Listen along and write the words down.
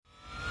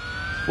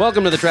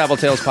Welcome to the Travel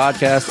Tales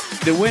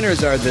Podcast. The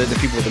winners are the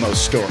people with the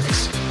most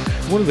stories.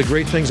 One of the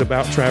great things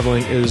about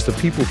traveling is the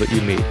people that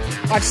you meet.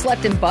 I've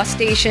slept in bus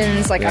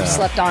stations, I've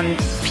slept on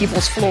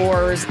people's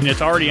floors. And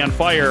it's already on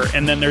fire,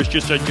 and then there's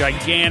just a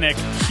gigantic,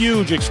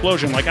 huge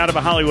explosion, like out of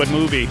a Hollywood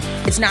movie.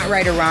 It's not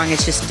right or wrong,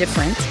 it's just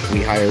different.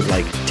 We hired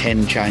like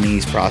 10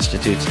 Chinese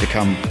prostitutes to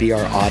come be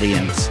our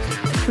audience.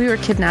 We were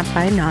kidnapped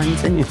by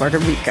nuns in Puerto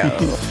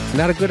Rico.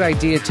 Not a good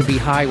idea to be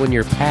high when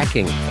you're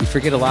packing. You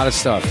forget a lot of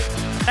stuff.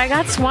 I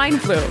got swine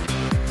flu.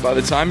 By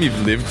the time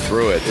you've lived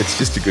through it, it's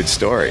just a good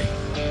story.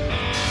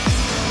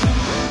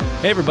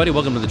 Hey everybody,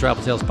 welcome to the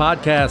Travel Tales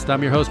Podcast.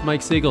 I'm your host,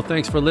 Mike Siegel.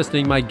 Thanks for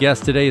listening. My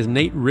guest today is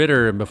Nate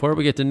Ritter. And before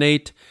we get to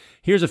Nate,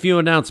 here's a few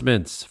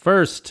announcements.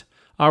 First,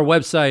 our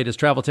website is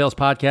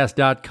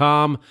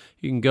traveltalespodcast.com.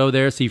 You can go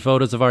there, see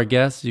photos of our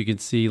guests. You can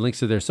see links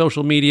to their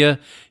social media.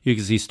 You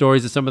can see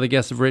stories that some of the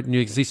guests have written.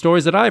 You can see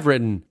stories that I've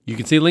written. You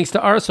can see links to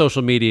our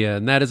social media.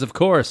 And that is, of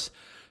course,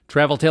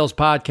 Travel Tales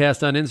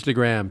Podcast on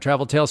Instagram,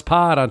 Travel Tales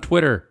Pod on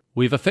Twitter.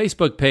 We have a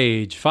Facebook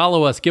page.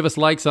 Follow us. Give us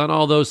likes on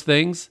all those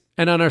things.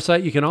 And on our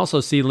site, you can also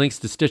see links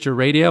to Stitcher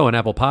Radio and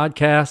Apple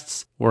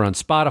Podcasts. We're on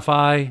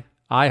Spotify,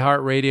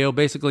 iHeartRadio,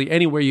 basically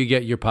anywhere you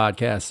get your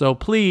podcasts. So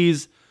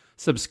please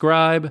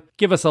subscribe,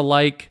 give us a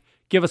like,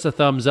 give us a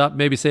thumbs up,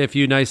 maybe say a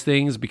few nice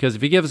things, because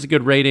if you give us a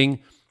good rating,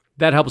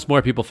 that helps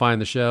more people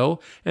find the show,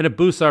 and it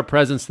boosts our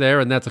presence there,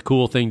 and that's a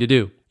cool thing to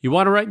do. You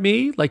want to write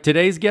me like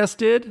today's guest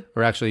did,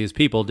 or actually his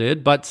people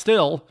did, but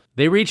still,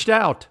 they reached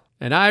out,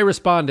 and I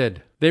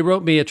responded. They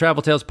wrote me at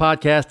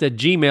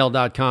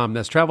traveltalespodcast@gmail.com.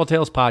 That's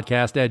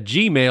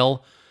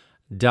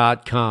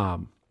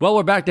traveltalespodcast@gmail.com. Well,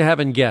 we're back to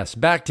having guests,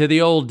 back to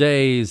the old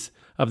days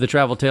of the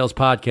Travel Tales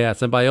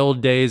Podcast. And by old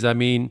days, I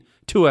mean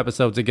 2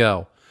 episodes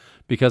ago.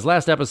 Because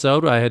last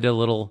episode, I had a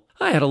little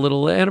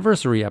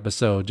anniversary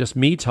episode. Just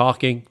me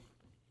talking,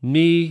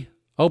 me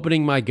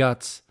opening my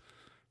guts.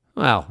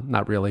 Well,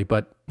 not really,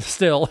 but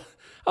still.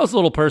 I was a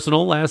little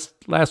personal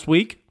last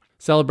week,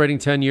 celebrating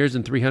 10 years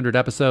and 300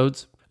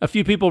 episodes. A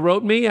few people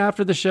wrote me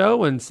after the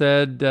show and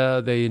said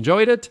they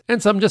enjoyed it,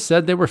 and some just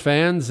said they were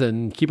fans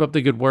and keep up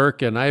the good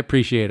work, and I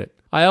appreciate it.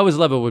 I always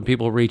love it when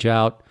people reach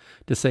out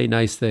to say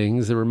nice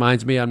things. It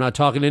reminds me I'm not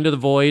talking into the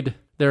void.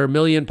 There are a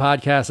million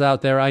podcasts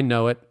out there. I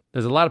know it.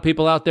 There's a lot of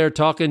people out there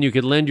talking. You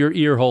could lend your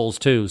ear holes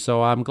too,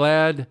 so I'm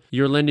glad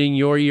you're lending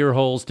your ear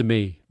holes to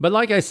me. But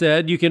like I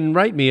said, you can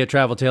write me at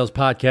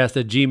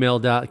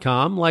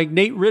traveltalespodcast@gmail.com like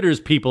Nate Ritter's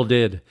people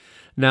did.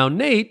 Now,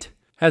 Nate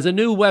has a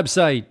new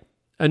website.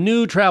 A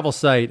new travel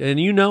site, and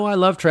you know I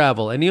love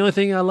travel, and the only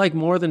thing I like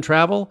more than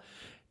travel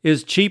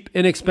is cheap,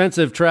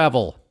 inexpensive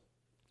travel.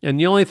 And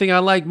the only thing I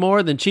like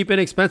more than cheap,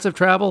 inexpensive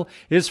travel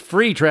is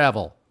free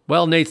travel.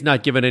 Well, Nate's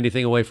not giving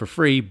anything away for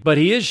free, but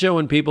he is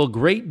showing people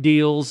great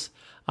deals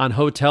on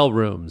hotel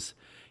rooms.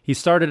 He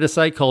started a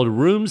site called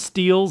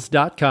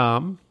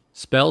roomsteals.com,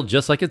 spelled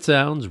just like it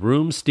sounds,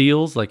 room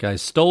steals, like I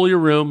stole your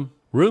room,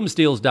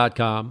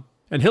 roomsteals.com,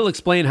 and he'll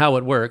explain how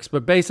it works,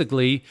 but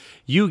basically,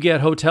 you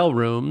get hotel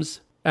rooms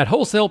at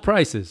wholesale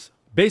prices.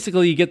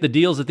 Basically, you get the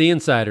deals that the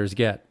insiders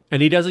get.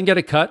 And he doesn't get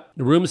a cut.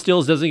 Room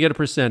Steals doesn't get a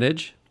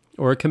percentage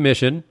or a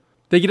commission.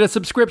 They get a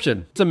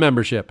subscription. It's a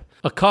membership.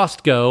 A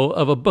Costco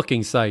of a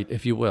booking site,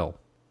 if you will.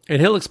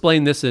 And he'll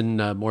explain this in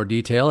more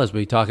detail as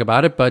we talk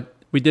about it, but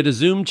we did a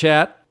Zoom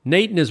chat.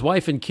 Nate and his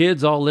wife and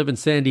kids all live in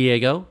San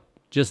Diego,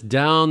 just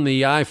down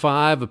the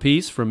I-5 a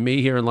piece from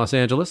me here in Los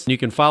Angeles. You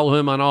can follow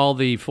him on all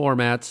the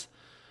formats.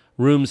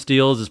 Room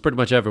Steals is pretty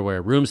much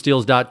everywhere.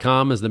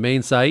 Roomsteals.com is the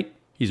main site.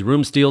 He's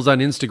Room Steals on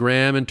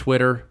Instagram and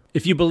Twitter.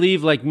 If you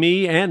believe, like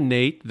me and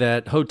Nate,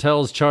 that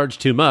hotels charge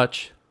too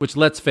much, which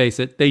let's face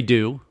it, they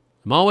do,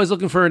 I'm always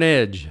looking for an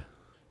edge.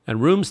 And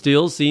Room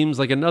Steals seems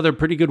like another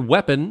pretty good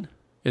weapon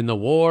in the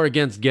war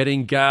against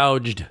getting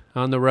gouged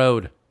on the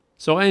road.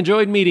 So I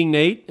enjoyed meeting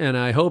Nate, and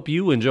I hope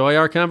you enjoy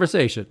our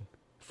conversation.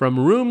 From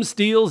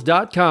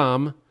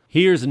roomsteals.com,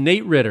 here's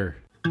Nate Ritter.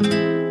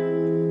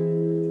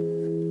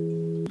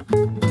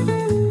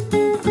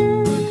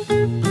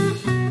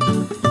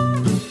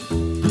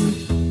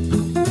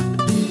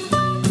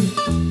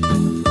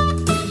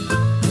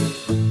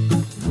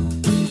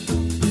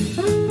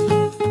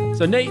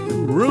 So Nate,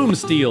 Room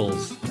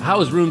Steals.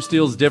 How is Room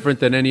Steals different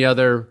than any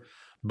other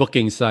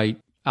booking site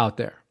out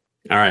there?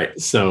 All right.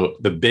 So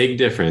the big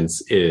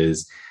difference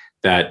is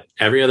that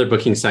every other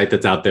booking site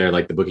that's out there,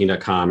 like the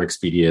Booking.com,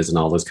 Expedias, and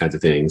all those kinds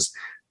of things,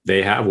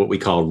 they have what we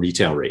call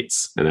retail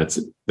rates. And that's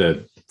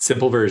the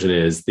simple version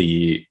is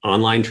the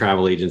online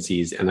travel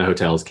agencies and the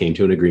hotels came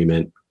to an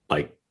agreement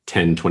like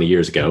 10, 20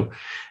 years ago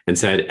and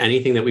said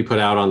anything that we put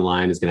out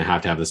online is going to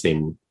have the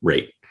same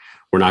rate.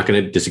 We're not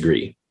going to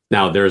disagree.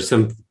 Now, there's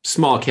some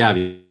small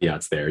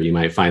caveats there. You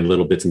might find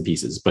little bits and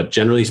pieces, but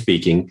generally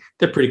speaking,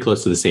 they're pretty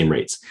close to the same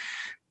rates.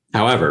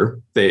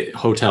 However, the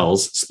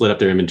hotels split up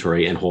their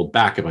inventory and hold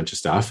back a bunch of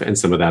stuff. And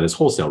some of that is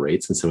wholesale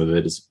rates and some of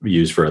it is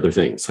used for other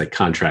things like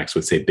contracts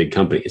with, say, big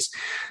companies.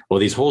 Well,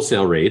 these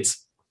wholesale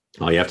rates,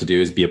 all you have to do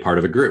is be a part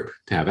of a group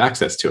to have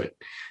access to it.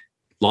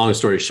 Long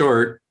story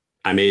short,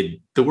 I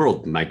made the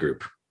world my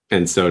group.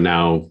 And so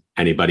now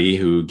anybody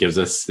who gives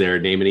us their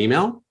name and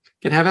email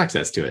can have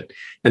access to it.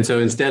 And so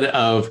instead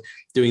of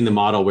doing the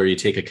model where you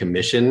take a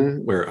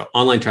commission, where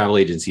online travel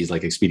agencies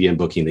like Expedia and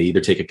Booking, they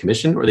either take a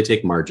commission or they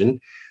take margin,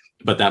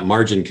 but that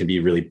margin can be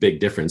a really big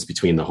difference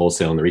between the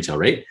wholesale and the retail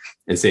rate.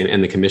 And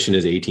the commission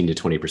is 18 to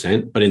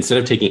 20%. But instead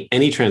of taking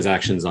any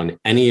transactions on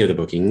any of the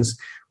bookings,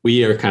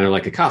 we are kind of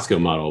like a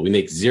Costco model. We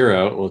make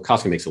zero. Well,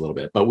 Costco makes a little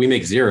bit, but we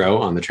make zero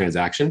on the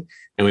transaction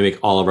and we make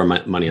all of our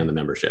money on the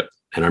membership.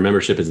 And our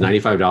membership is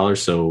 $95.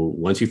 So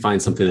once you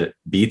find something that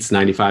beats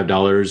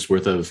 $95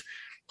 worth of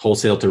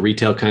wholesale to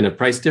retail kind of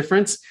price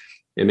difference,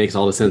 it makes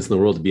all the sense in the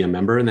world to be a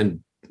member. And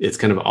then it's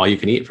kind of all you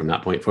can eat from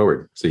that point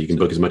forward. So you can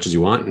book as much as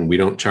you want and we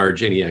don't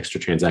charge any extra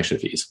transaction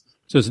fees.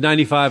 So it's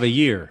 $95 a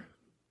year.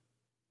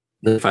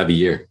 $95 a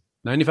year.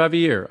 $95 a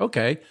year.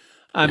 Okay.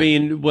 I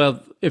mean,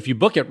 well, if you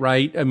book it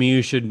right, I mean,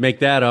 you should make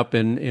that up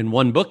in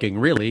one booking,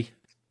 really.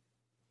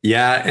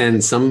 Yeah.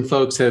 And some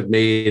folks have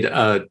made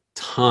a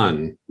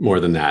ton more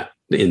than that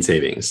in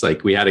savings.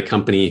 Like we had a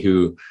company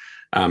who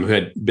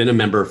had been a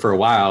member for a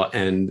while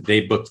and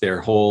they booked their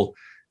whole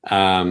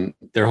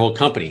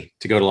company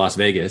to go to Las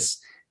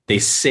Vegas. They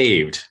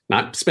saved,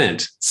 not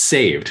spent,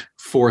 saved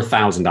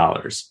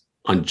 $4,000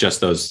 on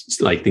just those,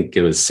 I think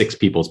it was 6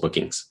 people's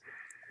bookings.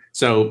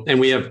 So, and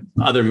we have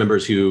other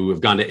members who have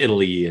gone to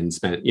Italy and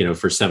spent,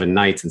 for 7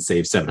 nights and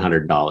saved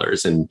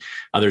 $700, and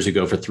others who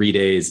go for 3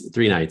 days,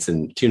 3 nights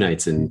and 2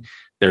 nights, and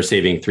they're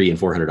saving $300 and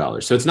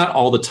 $400. So it's not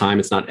all the time.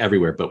 It's not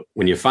everywhere, but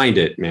when you find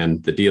it,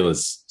 man, the deal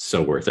is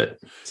so worth it.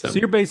 So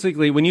you're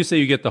basically, when you say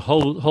you get the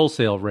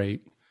wholesale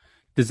rate,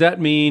 does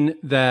that mean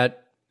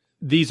that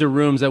these are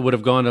rooms that would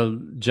have gone to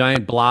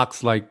giant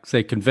blocks like,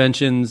 say,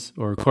 conventions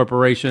or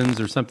corporations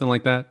or something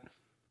like that?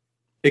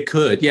 It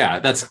could. Yeah.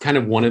 That's kind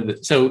of one of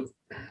the, so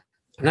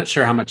I'm not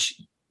sure how much,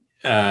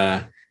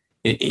 have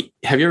you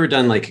ever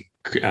done like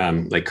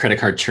credit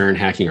card churn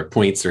hacking or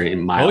points or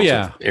in miles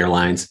of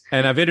airlines?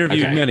 And I've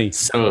interviewed many.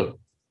 So,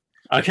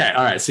 okay.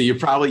 All right. So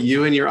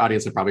you and your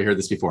audience have probably heard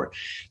this before.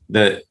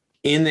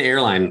 In the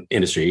airline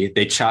industry,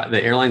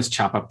 the airlines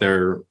chop up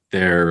their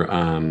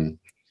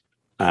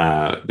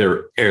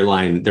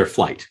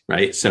flight,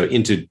 right? So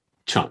into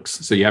chunks.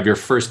 So you have your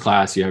first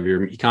class, you have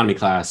your economy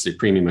class, your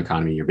premium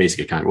economy, your basic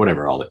economy,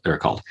 whatever all that they're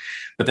called.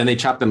 But then they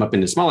chop them up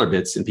into smaller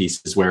bits and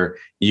pieces where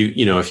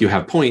if you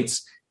have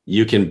points,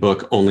 you can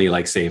book only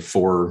like say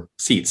 4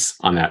 seats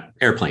on that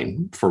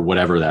airplane for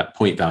whatever that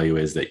point value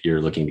is that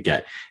you're looking to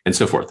get and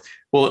so forth.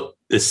 Well,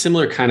 a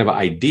similar kind of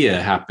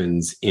idea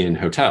happens in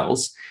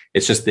hotels.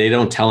 It's just they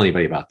don't tell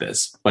anybody about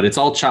this, but it's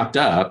all chopped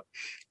up.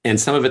 And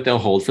some of it they'll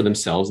hold for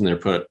themselves and they're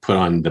put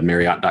on the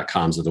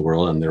Marriott.coms of the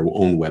world on their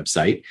own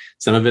website.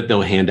 Some of it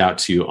they'll hand out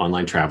to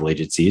online travel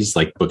agencies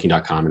like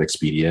Booking.com and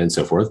Expedia and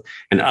so forth.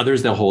 And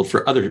others they'll hold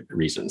for other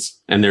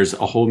reasons. And there's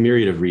a whole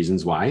myriad of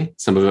reasons why.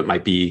 Some of it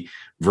might be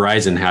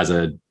Verizon has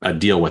a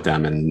deal with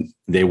them and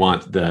they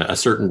want a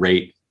certain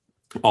rate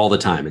all the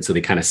time. And so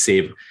they kind of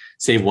save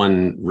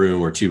 1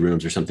 room or 2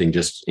 rooms or something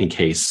just in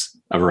case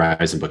a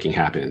Verizon booking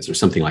happens or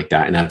something like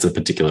that. And that's a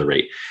particular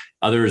rate.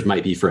 Others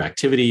might be for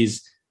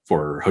activities,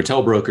 for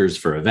hotel brokers,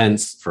 for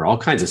events, for all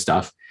kinds of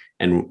stuff.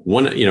 And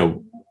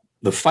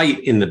the fight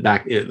in the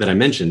back that I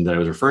mentioned that I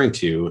was referring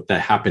to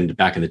that happened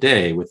back in the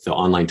day with the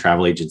online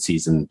travel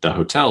agencies and the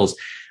hotels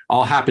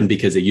all happened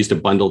because they used to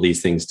bundle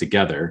these things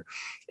together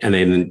and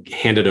then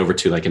hand it over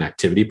to like an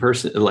activity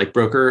person, like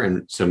broker.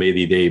 And so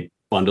maybe they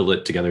bundled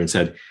it together and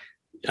said,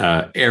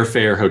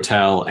 airfare,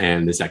 hotel,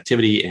 and this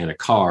activity and a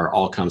car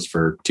all comes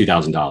for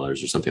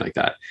 $2,000 or something like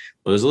that.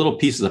 Well, there's a little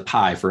pieces of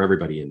pie for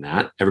everybody in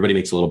that. Everybody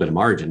makes a little bit of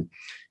margin.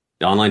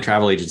 The online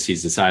travel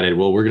agencies decided,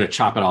 well, we're going to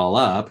chop it all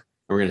up and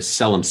we're going to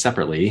sell them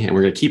separately and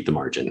we're going to keep the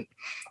margin.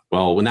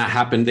 Well, when that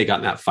happened, they got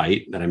in that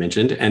fight that I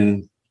mentioned.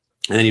 And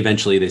then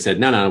eventually they said,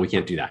 no, we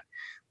can't do that.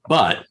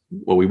 But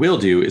what we will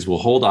do is we'll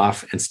hold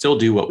off and still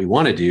do what we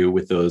want to do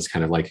with those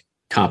kind of like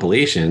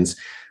compilations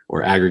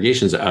or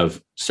aggregations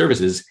of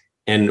services.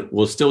 And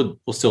we'll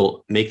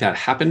still make that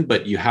happen,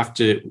 but you have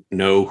to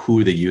know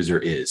who the user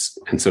is.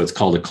 And so it's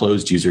called a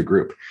closed user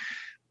group.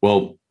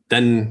 Well,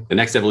 then the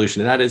next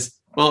evolution of that is,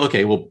 well,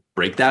 okay, we'll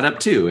break that up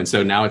too. And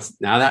so now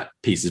that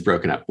piece is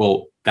broken up.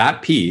 Well,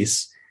 that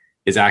piece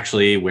is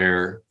actually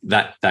where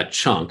that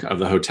chunk of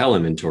the hotel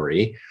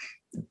inventory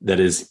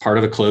that is part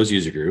of a closed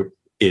user group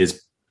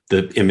is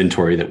the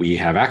inventory that we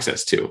have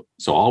access to.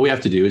 So all we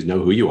have to do is know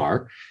who you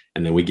are.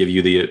 And then we give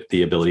you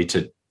the ability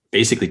to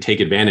basically take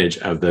advantage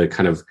of the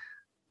kind of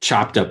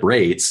chopped up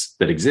rates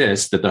that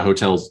exist that the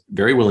hotel's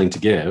very willing to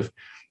give,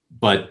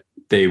 but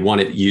they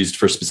want it used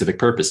for specific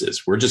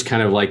purposes. We're just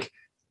kind of like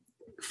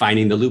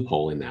finding the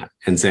loophole in that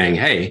and saying,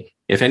 hey,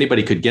 if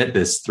anybody could get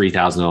this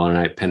 $3,000 a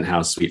night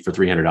penthouse suite for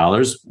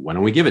 $300, why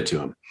don't we give it to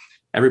them?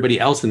 Everybody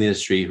else in the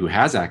industry who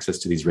has access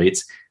to these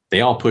rates,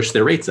 they all push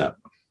their rates up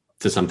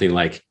to something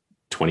like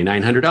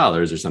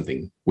 $2,900 or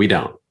something. We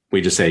don't. We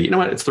just say, you know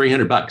what? It's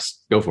 $300.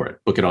 Go for it.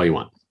 Book it all you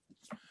want.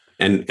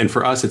 And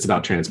for us, it's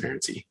about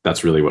transparency.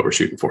 That's really what we're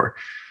shooting for.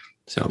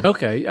 So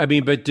okay. I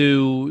mean, but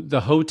do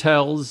the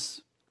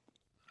hotels,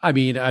 I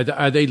mean,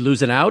 are they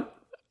losing out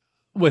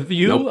with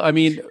you? Nope. I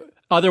mean,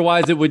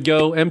 otherwise it would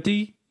go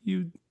empty.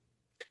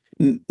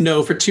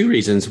 No, for two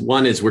reasons.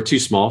 One is we're too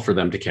small for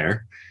them to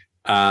care.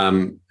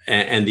 And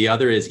the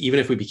other is, even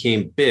if we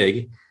became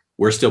big,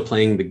 we're still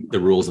playing the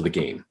rules of the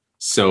game.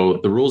 So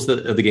the rules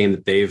of the game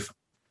that they've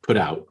put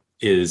out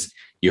is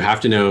you have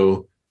to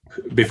know,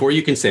 before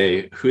you can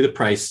say who the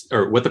price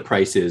or what the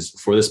price is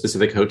for the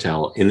specific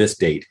hotel in this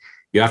date,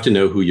 you have to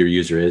know who your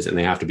user is, and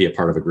they have to be a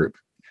part of a group.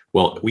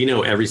 Well, we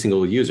know every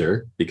single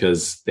user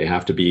because they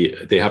have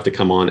to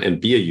come on and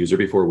be a user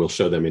before we'll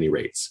show them any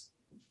rates.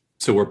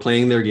 So we're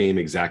playing their game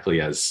exactly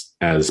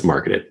as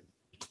marketed.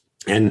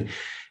 And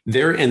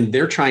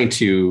they're trying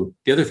to,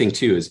 the other thing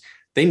too, is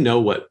they know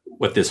what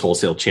this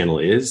wholesale channel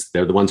is.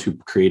 They're the ones who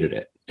created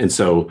it. And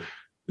so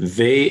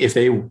if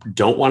they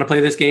don't want to play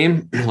this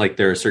game, like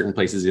there are certain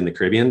places in the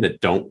Caribbean that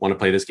don't want to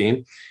play this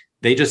game,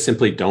 they just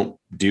simply don't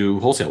do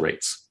wholesale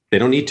rates. They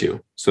don't need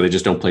to. So they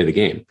just don't play the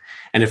game.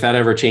 And if that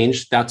ever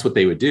changed, that's what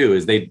they would do,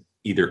 is they'd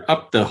either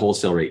up the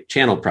wholesale rate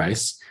channel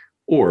price,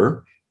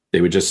 or they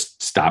would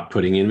just stop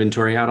putting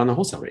inventory out on the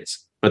wholesale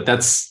rates. But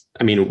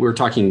we're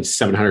talking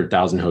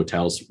 700,000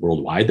 hotels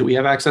worldwide that we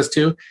have access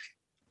to.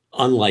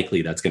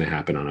 Unlikely that's going to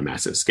happen on a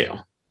massive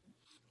scale.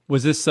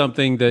 Was this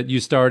something that you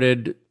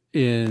started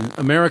in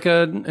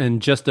America and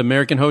just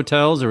American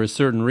hotels, or a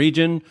certain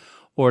region,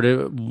 or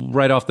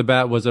right off the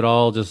bat, was it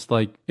all just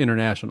like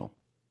international?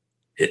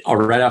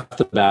 Right off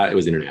the bat, it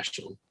was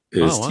international.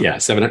 It was, wow.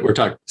 We're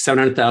talking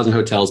 700,000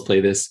 hotels play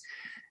this,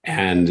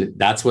 and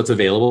that's what's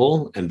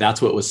available. And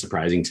that's what was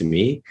surprising to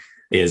me,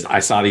 is I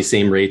saw these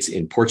same rates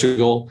in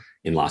Portugal,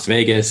 in Las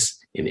Vegas,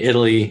 in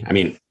Italy. I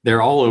mean,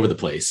 they're all over the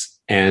place.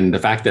 And the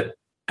fact that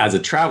as a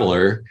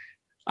traveler,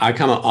 I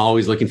kind of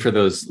always looking for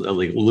those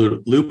like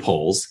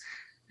loopholes.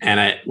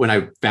 And when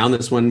I found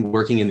this one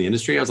working in the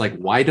industry, I was like,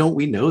 why don't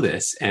we know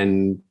this?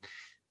 And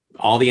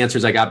all the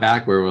answers I got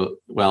back were,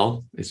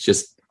 well, it's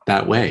just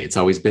that way. It's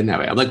always been that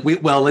way. I'm like,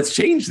 let's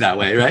change that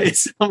way, right?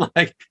 So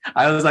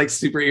I was like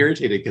super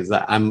irritated because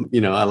I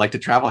like to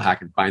travel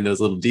hack and find those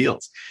little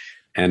deals,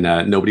 and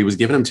nobody was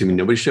giving them to me.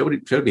 Nobody showed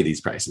me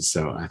these prices.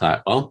 So I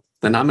thought, well,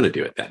 then I'm going to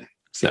do it then.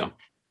 So.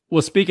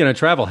 Well, speaking of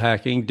travel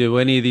hacking, do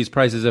any of these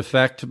prices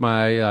affect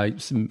my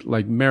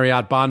like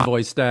Marriott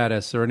Bonvoy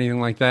status or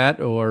anything like that?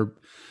 Or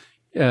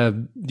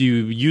do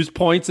you use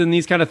points in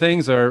these kind of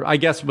things? Or I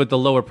guess with the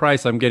lower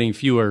price, I'm getting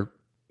fewer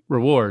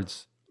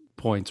rewards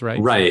points, right?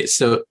 Right.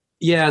 So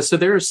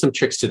there are some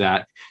tricks to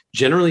that.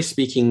 Generally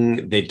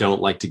speaking, they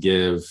don't like to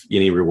give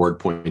any reward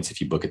points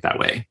if you book it that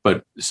way.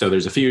 But so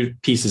there's a few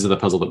pieces of the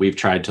puzzle that we've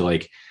tried to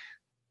like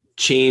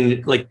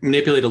change, like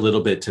manipulate a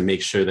little bit to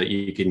make sure that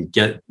you can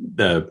get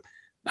the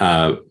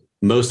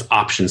most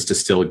options to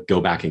still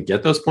go back and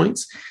get those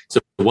points. So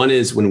one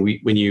is when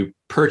you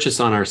purchase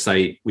on our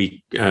site,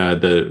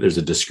 there's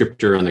a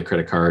descriptor on the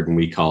credit card, and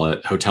we call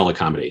it hotel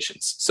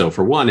accommodations. So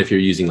for one, if you're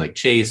using like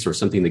Chase or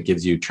something that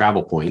gives you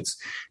travel points,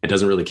 it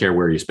doesn't really care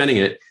where you're spending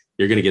it,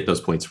 you're going to get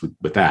those points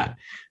with that.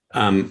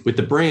 With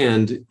the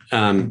brand,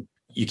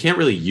 you can't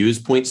really use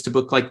points to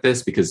book like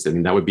this, because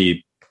that would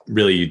be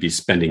really, you'd be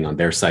spending on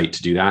their site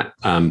to do that.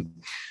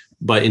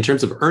 But in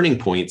terms of earning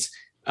points,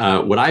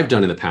 what I've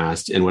done in the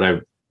past, and what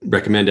I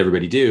recommend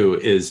everybody do,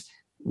 is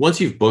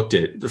once you've booked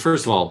it,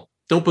 first of all,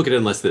 don't book it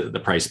unless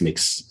the price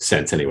makes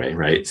sense anyway,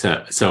 right?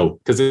 So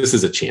because this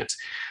is a chance.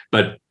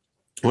 But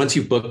once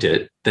you've booked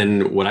it,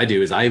 then what I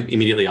do is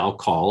I'll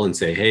call and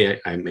say, hey,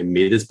 I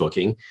made this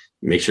booking,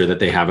 make sure that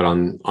they have it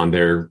on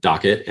their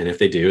docket. And if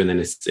they do, and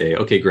then say,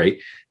 okay,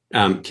 great.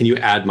 Can you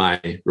add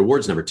my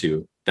rewards number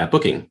to that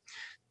booking?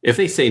 If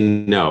they say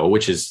no,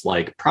 which is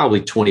like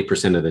probably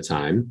 20% of the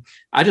time,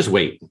 I just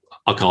wait.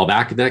 I'll call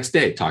back the next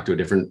day, talk to a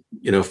different,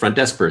 front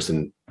desk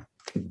person,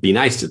 be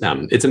nice to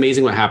them. It's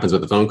amazing what happens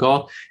with a phone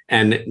call.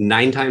 And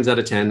 9 times out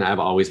of 10, I've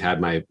always had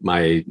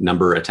my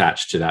number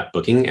attached to that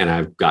booking, and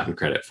I've gotten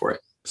credit for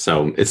it.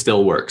 So it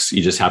still works.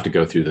 You just have to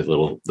go through the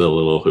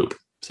little hoop.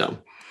 So,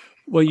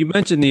 well, you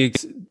mentioned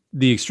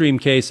the extreme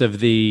case of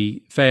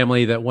the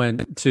family that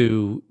went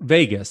to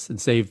Vegas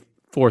and saved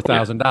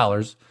 $4,000.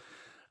 Yeah.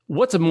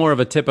 What's more of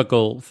a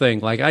typical thing?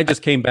 Like, I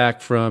just came back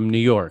from New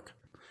York,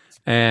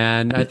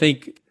 and I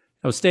think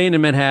I was staying in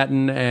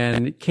Manhattan,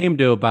 and it came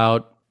to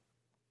about,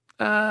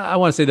 I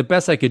want to say the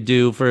best I could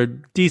do for a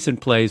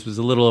decent place was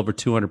a little over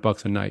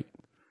 $200 a night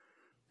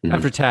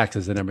after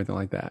taxes and everything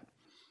like that.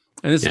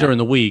 And this is during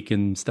the week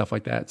and stuff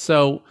like that.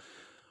 So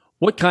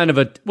what's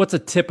a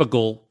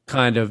typical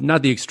kind of,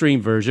 not the extreme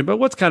version, but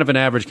what's kind of an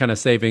average kind of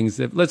savings?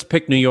 Let's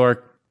pick New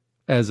York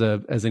as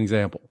an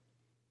example.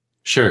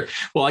 Sure.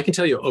 Well, I can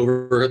tell you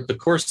over the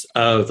course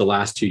of the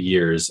last 2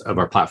 years of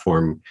our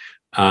platform,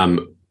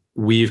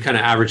 we've kind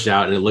of averaged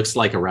out, and it looks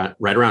like right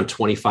around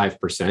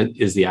 25%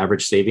 is the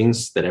average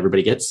savings that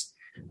everybody gets.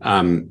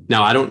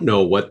 Now, I don't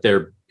know if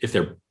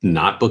they're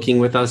not booking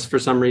with us for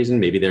some reason.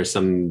 Maybe there's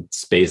some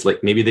space,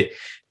 like maybe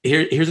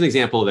here's an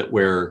example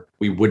where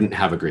we wouldn't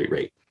have a great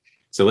rate.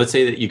 So let's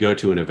say that you go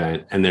to an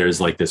event and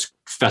there's like this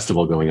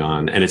festival going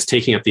on, and it's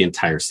taking up the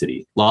entire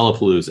city,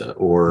 Lollapalooza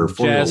or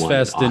Jazz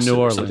Fest in New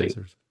Orleans,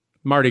 or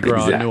Mardi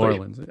Gras in New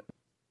Orleans.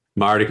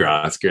 Mardi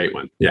Gras, that's a great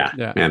one.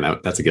 Yeah. Man,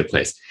 that's a good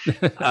place.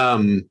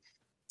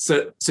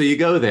 So you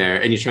go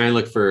there and you try and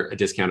look for a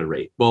discounted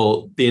rate.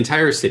 Well, the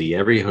entire city,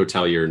 every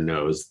hotelier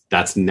knows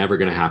that's never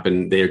going to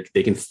happen.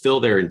 They can fill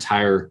their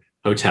entire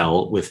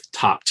hotel with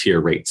top tier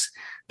rates.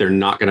 They're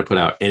not going to put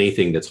out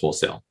anything that's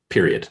wholesale,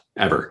 period,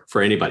 ever,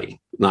 for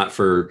anybody. Not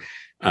for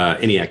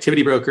any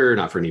activity broker,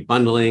 not for any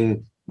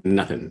bundling,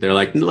 nothing. They're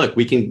like, look,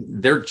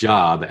 their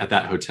job at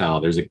that hotel,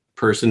 there's a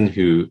person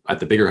who at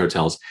the bigger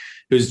hotels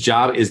whose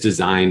job is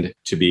designed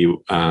to be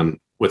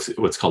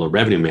what's called a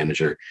revenue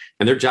manager.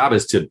 And their job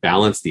is to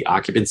balance the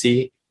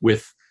occupancy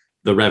with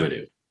the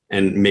revenue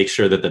and make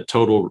sure that the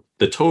total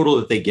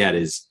that they get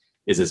is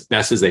as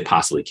best as they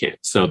possibly can.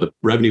 So the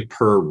revenue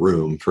per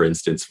room, for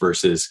instance,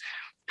 versus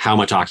how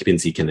much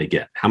occupancy can they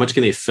get? How much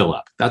can they fill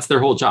up? That's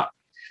their whole job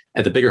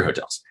at the bigger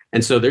hotels.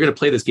 And so they're going to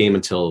play this game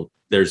until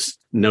there's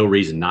no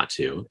reason not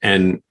to.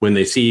 And when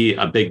they see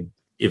a big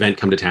event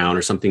come to town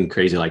or something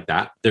crazy like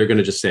that, they're going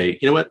to just say,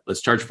 you know what,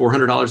 let's charge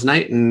 $400 a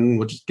night. And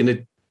we're just going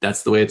to,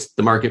 that's the way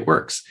the market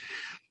works.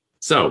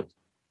 So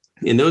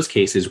in those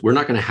cases, we're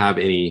not going to have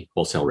any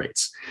wholesale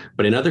rates.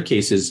 But in other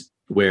cases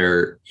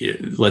where,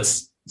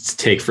 let's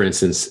take, for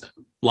instance,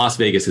 Las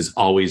Vegas is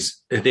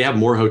always, they have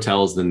more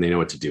hotels than they know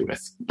what to do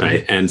with,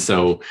 right? And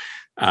so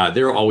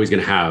they're always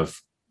going to have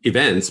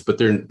events, but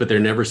they're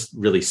never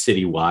really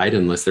citywide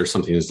unless there's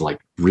something that's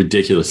like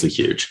ridiculously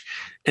huge.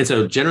 And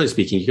so generally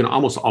speaking, you can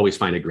almost always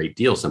find a great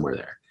deal somewhere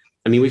there.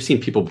 I mean, we've seen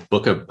people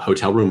book a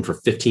hotel room for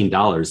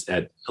 $15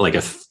 at like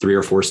a 3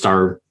 or 4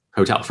 star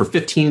hotel for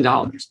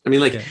 $15. I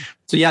mean,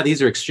 So yeah,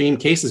 these are extreme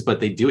cases, but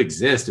they do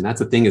exist. And that's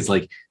the thing, is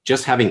like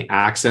just having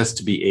access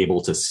to be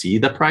able to see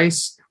the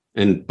price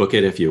and book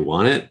it if you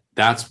want it.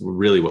 That's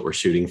really what we're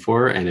shooting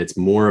for. And it's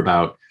more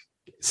about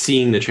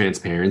seeing the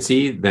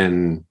transparency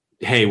than,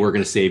 hey, we're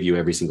going to save you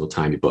every single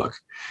time you book.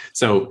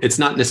 So it's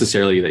not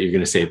necessarily that you're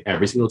going to save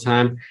every single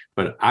time,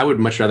 but I would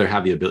much rather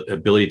have the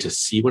ability to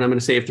see when I'm going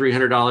to save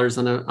 $300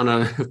 on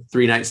a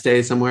 3-night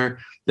stay somewhere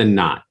than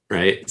not.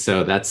 Right.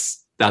 So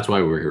that's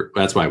why we're here.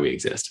 That's why we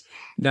exist.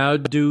 Now,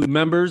 do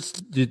members,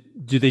 do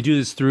they do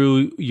this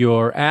through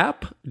your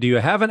app? Do you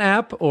have an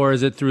app, or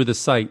is it through the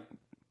site?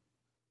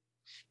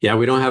 Yeah,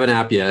 we don't have an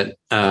app yet.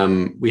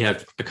 We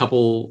have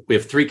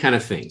 3 kind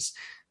of things.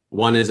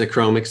 One is a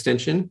Chrome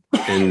extension,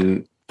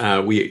 and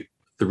the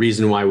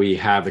reason why we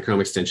have the Chrome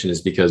extension is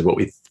because what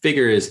we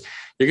figure is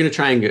you're going to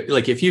try and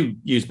like, if you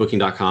use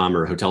booking.com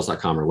or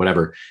hotels.com or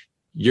whatever,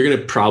 you're going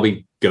to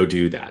probably go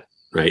do that.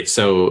 Right.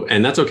 So,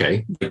 and that's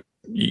okay.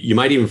 You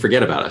might even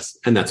forget about us,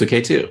 and that's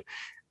okay too.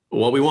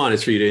 What we want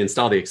is for you to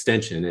install the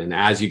extension. And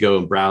as you go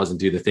and browse and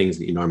do the things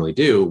that you normally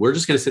do, we're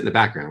just going to sit in the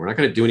background. We're not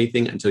going to do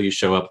anything until you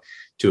show up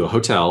to a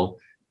hotel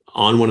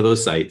on one of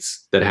those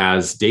sites that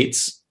has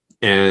dates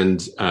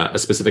and a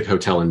specific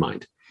hotel in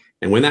mind.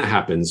 And when that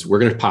happens, we're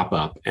going to pop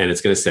up and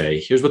it's going to say,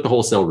 here's what the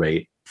wholesale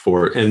rate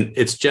for, and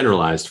it's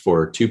generalized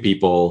for 2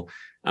 people.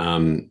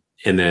 And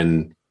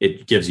then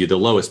it gives you the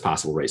lowest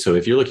possible rate. So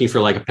if you're looking for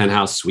like a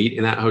penthouse suite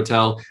in that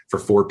hotel for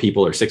 4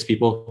 people or 6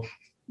 people,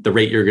 the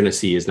rate you're going to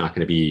see is not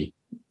going to be,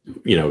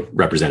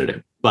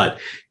 representative. But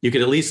you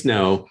can at least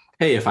know,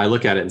 hey, if I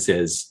look at it and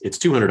says it's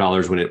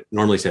 $200 when it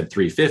normally said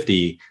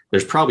 $350,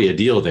 there's probably a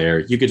deal there.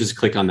 You could just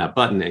click on that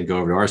button and go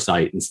over to our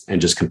site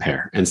and just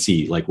compare and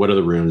see like, what are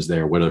the rooms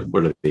there? What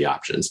are the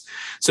options?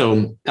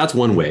 So that's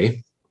one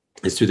way,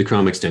 is through the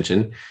Chrome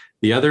extension.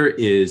 The other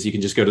is you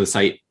can just go to the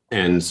site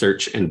and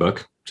search and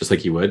book just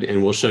like you would,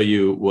 and we'll show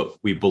you what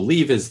we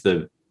believe is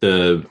the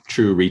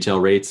true retail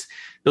rates.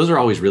 Those are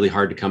always really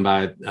hard to come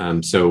by.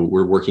 So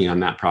we're working on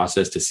that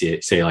process to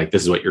say like,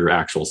 this is what your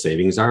actual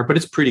savings are, but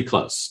it's pretty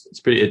close. It's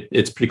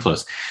pretty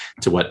close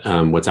to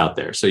what's out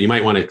there. So you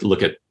might want to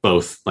look at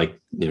both, like,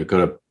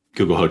 go to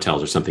Google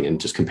Hotels or something and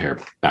just compare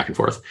back and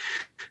forth.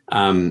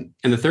 And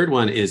the third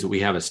one is we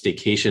have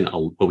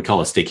what we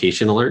call a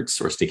staycation alerts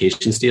or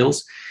staycation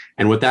steals.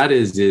 And what that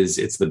is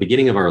it's the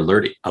beginning of our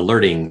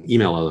alerting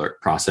email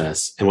alert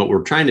process. And what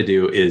we're trying to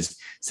do is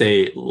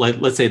say,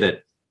 let's say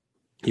that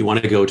you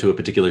want to go to a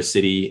particular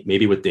city,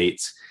 maybe with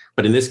dates.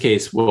 But in this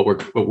case, what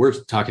we're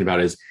talking about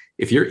is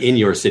if you're in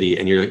your city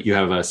and you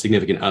have a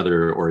significant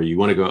other, or you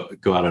want to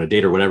go out on a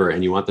date or whatever,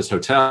 and you want this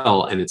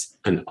hotel and it's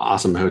an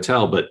awesome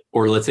hotel,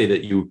 or let's say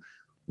that you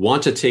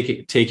want to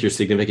take your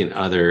significant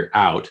other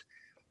out,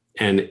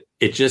 and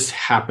it just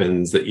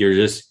happens that you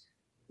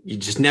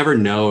just never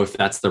know if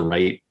that's the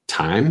right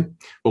time.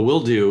 What we'll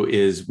do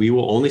is we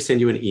will only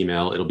send you an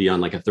email. It'll be on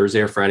like a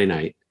Thursday or Friday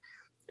night.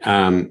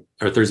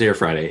 Or Thursday or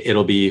Friday.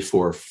 It'll be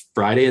for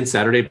Friday and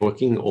Saturday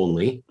booking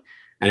only.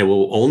 And it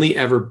will only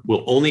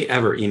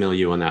ever email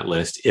you on that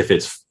list if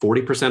it's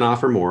 40%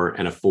 off or more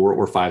and a 4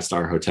 or 5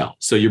 star hotel.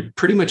 So you're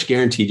pretty much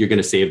guaranteed you're going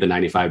to save the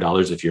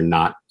 $95 if you're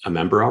not a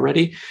member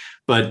already.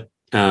 But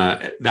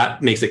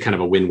that makes it kind of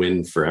a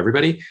win-win for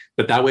everybody.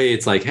 But that way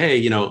it's like,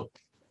 hey,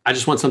 I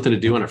just want something to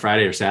do on a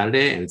Friday or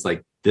Saturday, and it's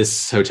like,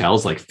 this hotel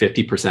is like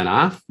 50%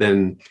 off,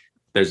 then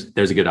there's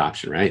a good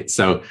option, right?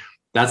 So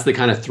that's the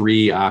kind of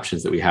 3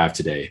 options that we have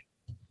today.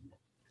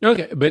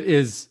 Okay, but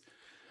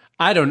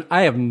I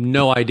have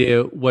no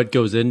idea what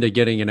goes into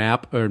getting an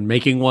app or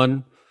making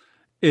one.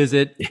 is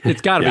it?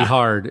 It's got to be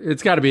hard.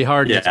 It's got to be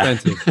hard and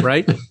expensive,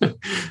 right?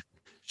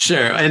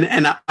 Sure.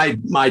 And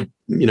my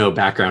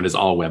background is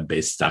all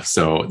web-based stuff.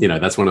 So,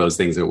 that's one of those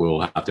things that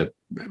we'll have to,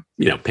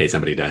 pay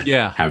somebody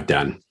to have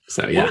done.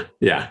 So,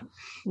 yeah.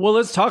 Well,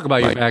 let's talk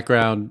about your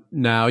background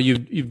now.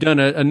 You've done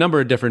a number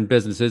of different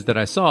businesses that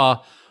I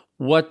saw.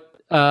 What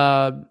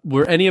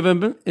were any of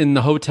them in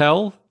the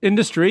hotel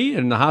industry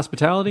and the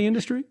hospitality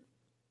industry?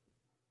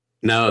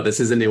 No, this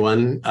is a new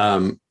one.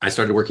 I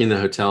started working in the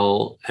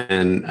hotel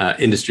and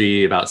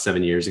industry about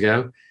 7 years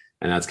ago.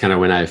 And that's kind of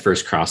when I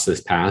first crossed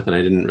this path. And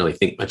I didn't really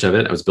think much of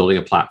it. I was building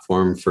a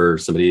platform for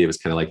somebody. It was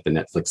kind of like the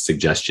Netflix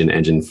suggestion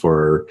engine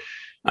for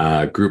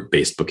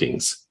group-based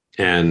bookings.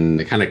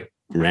 And I kind of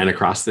ran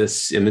across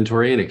this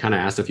inventory and it kind of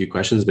asked a few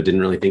questions, but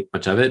didn't really think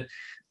much of it.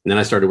 And then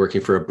I started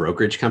working for a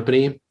brokerage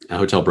company, a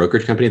hotel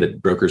brokerage company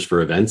that brokers for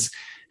events.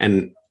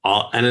 And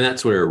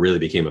that's where it really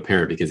became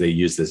apparent because they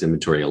use this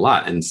inventory a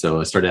lot. And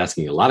so I started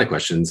asking a lot of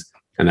questions,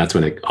 and that's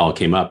when it all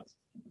came up.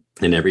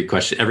 And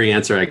every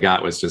answer I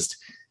got was just,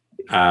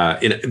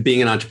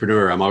 being an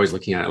entrepreneur, I'm always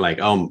looking at it like,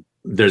 oh,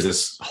 there's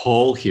this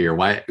hole here.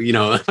 Why,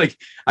 like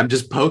I'm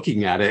just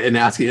poking at it and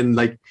asking, and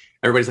like,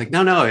 everybody's like,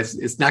 no,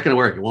 it's not going to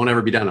work. It won't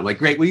ever be done. I'm like,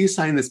 great. Will you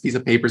sign this piece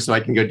of paper so I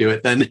can go do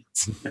it? Then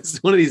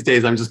it's one of these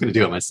days, I'm just going to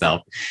do it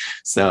myself.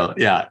 So,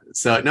 yeah.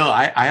 So no,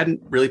 I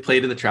hadn't really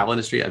played in the travel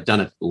industry. I've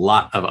done a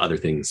lot of other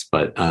things,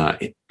 but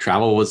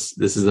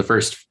this is the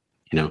first,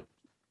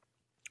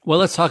 Well,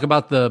 let's talk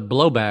about the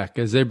blowback.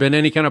 Has there been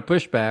any kind of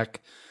pushback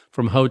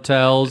from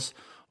hotels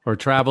or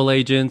travel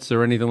agents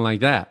or anything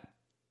like that?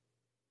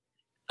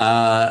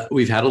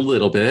 We've had a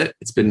little bit.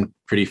 It's been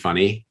pretty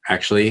funny,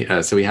 actually.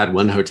 So we had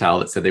one hotel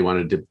that said they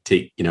wanted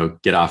to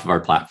get off of our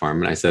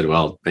platform. And I said,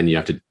 well, then you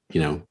have to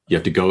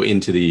go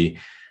into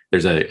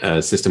there's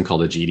a system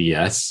called a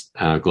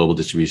GDS, Global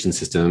Distribution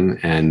System.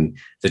 And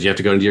said you have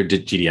to go into your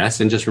GDS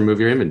and just remove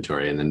your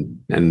inventory.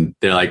 And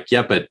they're like,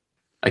 yeah, but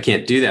I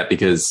can't do that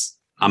because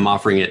I'm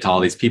offering it to all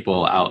these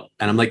people out.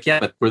 And I'm like, yeah,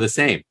 but we're the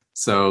same.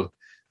 So,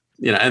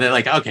 and they're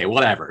like, okay,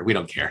 whatever. We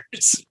don't care.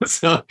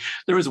 So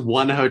there was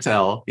one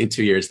hotel in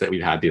 2 years that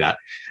we've had do that.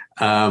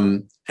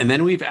 And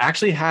then we've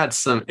actually had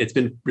it's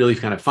been really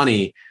kind of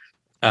funny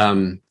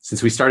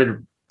since we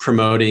started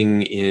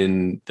promoting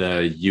in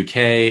the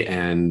UK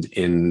and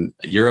in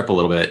Europe a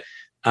little bit.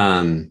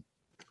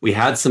 We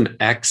had some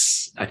I want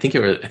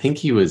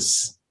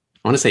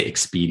to say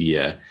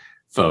Expedia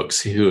folks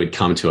who had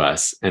come to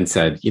us and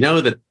said,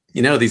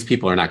 these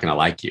people are not going to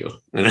like you.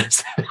 And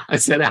I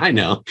said, I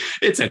know,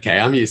 it's okay.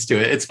 I'm used to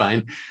it. It's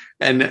fine.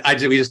 And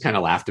we just kind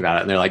of laughed about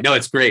it. And they're like, no,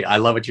 it's great. I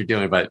love what you're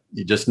doing. But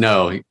you just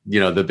know,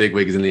 the big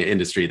wigs in the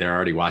industry, they're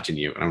already watching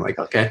you. And I'm like,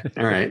 okay,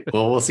 all right,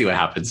 well, we'll see what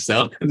happens.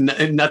 So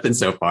nothing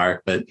so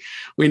far, but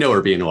we know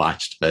we're being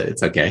watched, but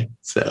it's okay.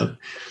 So,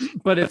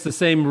 but it's the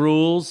same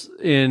rules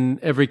in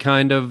every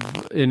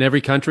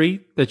country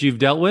that you've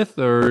dealt with,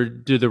 or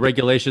do the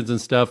regulations and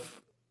stuff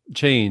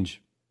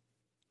change?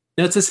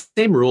 No, it's the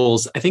same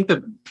rules. I think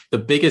the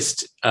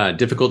biggest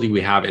difficulty we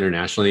have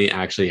internationally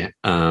actually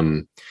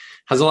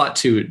has a lot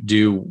to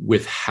do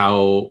with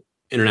how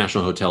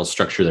international hotels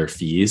structure their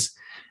fees.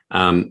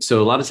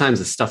 So a lot of times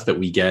the stuff that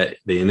we get,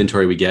 the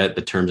inventory we get,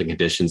 the terms and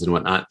conditions and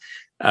whatnot,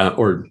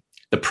 or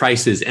the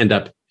prices end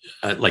up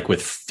like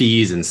with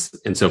fees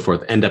and so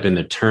forth, end up in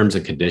the terms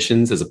and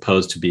conditions as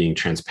opposed to being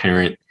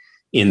transparent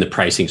in the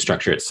pricing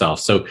structure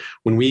itself. So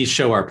when we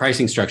show our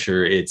pricing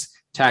structure, it's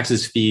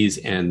taxes, fees,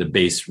 and the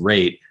base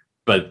rate.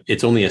 But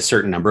it's only a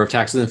certain number of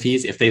taxes and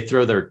fees. If they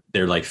throw their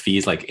like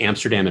fees, like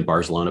Amsterdam and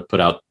Barcelona put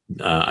out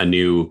a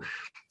new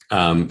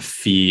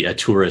fee, a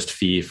tourist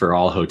fee for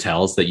all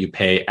hotels that you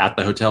pay at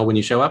the hotel when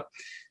you show up.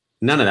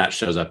 None of that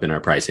shows up in our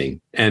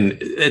pricing. And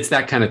it's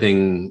that kind of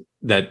thing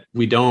that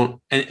we don't,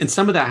 and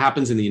some of that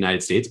happens in the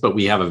United States, but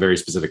we have a very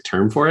specific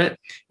term for it.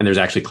 And there's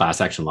actually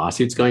class action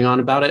lawsuits going on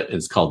about it.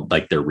 It's called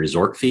like their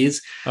resort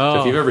fees. Oh.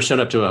 So if you've ever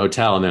shown up to a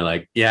hotel and they're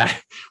like, yeah,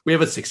 we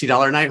have a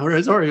 $60 a night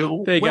resort.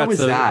 Where was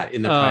that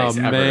in the price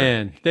ever?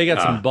 Man, they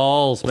got some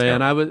balls, man.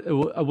 Yeah. I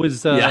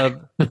was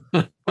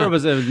where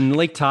was it? In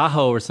Lake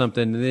Tahoe or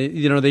something.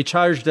 They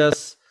charged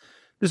us,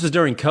 this was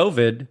during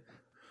COVID,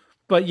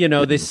 but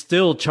they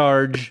still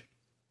charge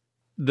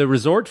the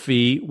resort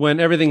fee when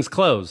everything's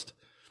closed.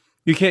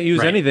 You can't use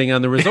anything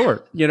on the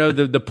resort.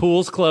 The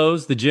pool's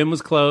closed, the gym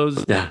was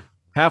closed. Yeah.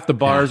 Half the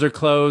bars are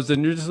closed,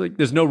 and you're just like,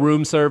 there's no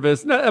room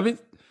service. No, I mean,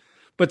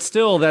 but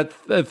still that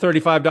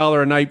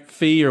 $35 a night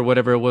fee or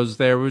whatever it was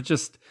there was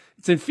just,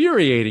 it's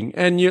infuriating.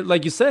 And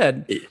like you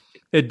said,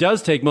 it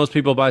does take most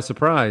people by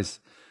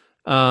surprise.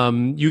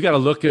 You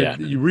got to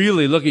you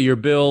really look at your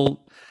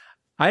bill.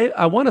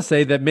 I want to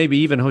say that maybe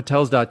even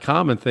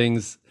hotels.com and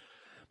things,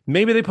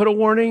 maybe they put a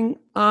warning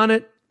on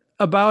it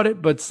about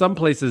it, but some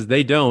places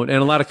they don't. And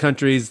a lot of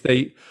countries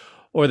they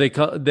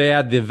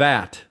add the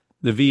VAT,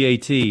 the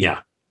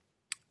VAT,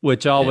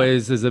 which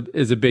always is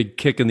a big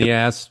kick in the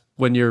ass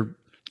when you're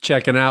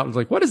checking out. It's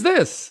like, what is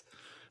this?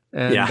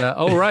 And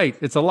right,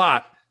 it's a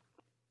lot.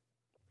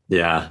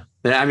 Yeah.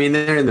 I mean,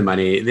 they're in the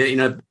money.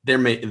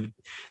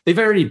 They've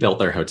already built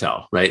their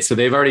hotel, right? So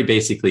they've already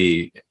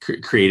basically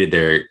created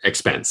their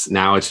expense.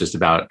 Now it's just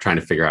about trying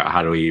to figure out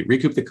how do we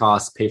recoup the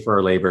costs, pay for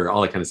our labor,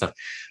 all that kind of stuff.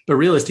 But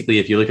realistically,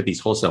 if you look at these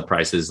wholesale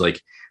prices,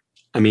 like,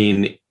 I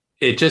mean,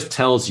 it just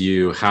tells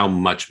you how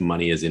much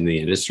money is in the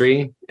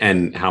industry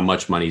and how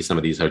much money some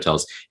of these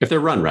hotels, if they're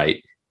run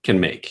right, can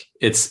make.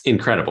 It's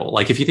incredible.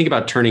 Like if you think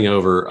about turning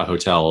over a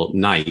hotel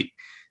night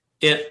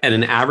at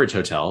an average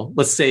hotel,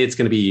 let's say it's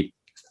going to be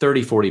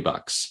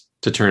 $30-$40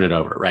 to turn it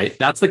over, right?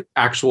 That's the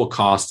actual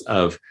cost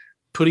of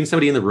putting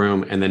somebody in the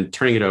room and then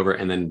turning it over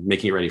and then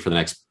making it ready for the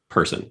next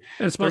person.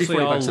 And it's mostly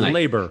all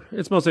labor.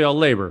 It's mostly all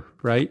labor,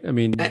 right? I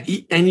mean,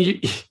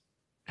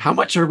 how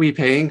much are we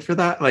paying for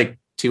that? Like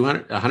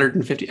 200,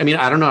 150. I mean,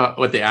 I don't know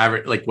what the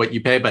average, like what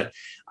you pay, but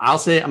I'll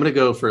say I'm going to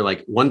go for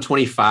like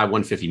 125,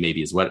 150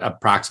 maybe is what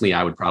approximately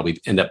I would probably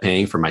end up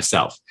paying for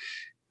myself.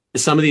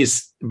 Some of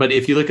these, but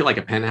if you look at like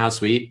a penthouse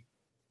suite,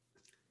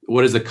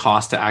 what is the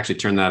cost to actually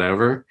turn that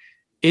over?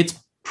 It's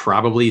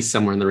probably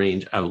somewhere in the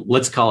range of,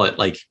 let's call it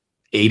like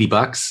 $80,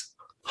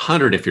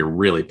 100 if you're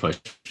really pushing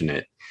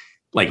it,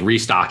 like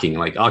restocking,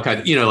 like all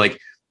kinds, like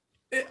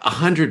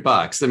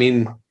 $100. I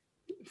mean,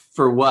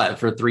 for what?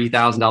 For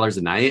 $3,000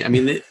 a night? I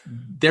mean,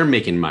 they're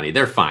making money.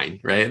 They're fine,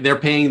 right? They're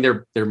paying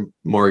their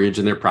mortgage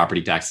and their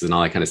property taxes and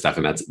all that kind of stuff.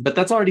 And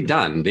that's already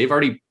done. They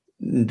already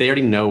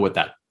know what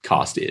that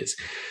cost is.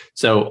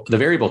 So the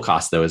variable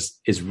cost though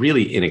is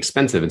really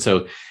inexpensive. And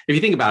so if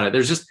you think about it,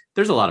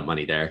 there's a lot of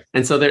money there.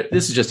 And so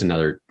this is just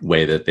another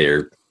way that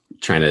they're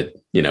trying to,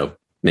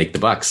 make the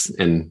bucks.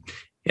 And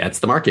yeah, it's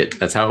the market.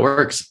 That's how it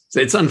works. So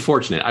it's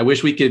unfortunate. I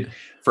wish we could,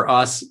 for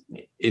us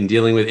in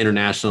dealing with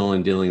international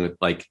and dealing with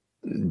like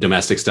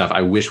domestic stuff,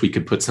 I wish we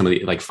could put some of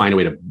the, like find a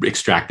way to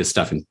extract this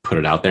stuff and put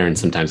it out there. And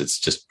sometimes it's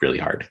just really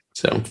hard.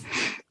 So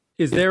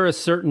is there a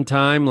certain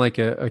time, like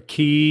a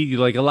key,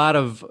 like a lot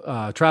of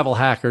travel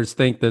hackers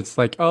think that's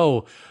like,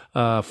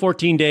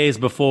 14 days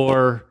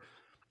before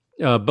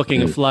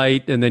booking a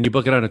flight, and then you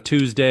book it on a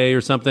Tuesday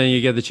or something,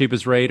 you get the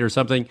cheapest rate or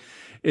something.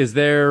 Is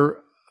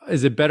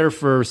it better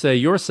for, say,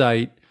 your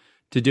site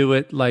to do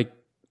it like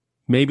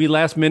maybe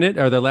last minute?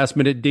 Are there last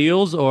minute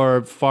deals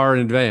or far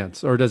in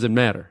advance, or does it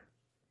matter?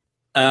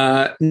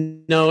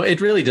 No, it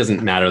really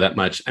doesn't matter that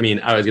much. I mean,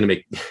 I was going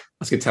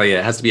to tell you,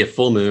 it has to be a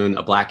full moon.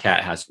 A black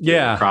cat has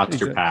to cross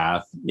your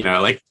path,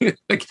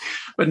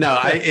 but no,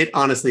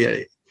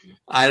 honestly,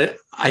 I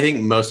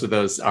think most of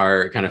those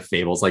are kind of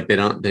fables. Like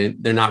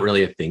they're not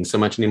really a thing so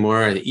much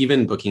anymore.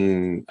 Even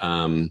booking,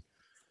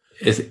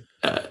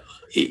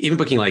 even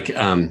booking like,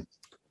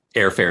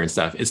 airfare and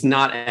stuff, it's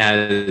not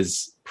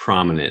as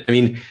prominent. I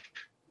mean,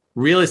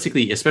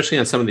 realistically, especially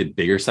on some of the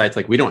bigger sites,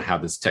 like we don't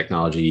have this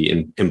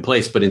technology in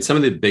place, but in some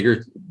of the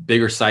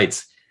bigger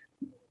sites,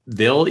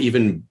 they'll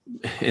even,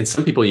 and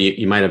some people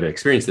you might have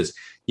experienced this,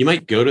 you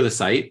might go to the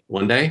site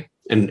one day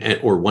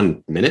or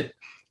 1 minute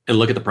and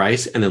look at the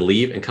price and then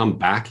leave and come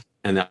back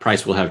and that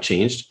price will have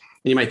changed.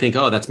 And you might think,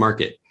 oh, that's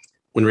market.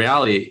 When in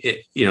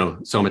reality,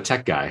 so I'm a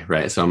tech guy,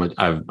 right? So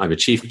I'm a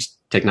chief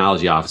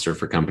technology officer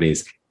for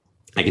companies.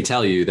 I can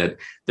tell you that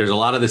there's a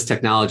lot of this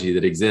technology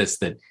that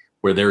exists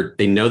where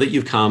they know that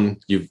you've come,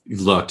 you've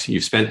looked,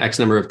 you've spent X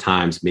number of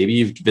times, maybe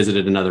you've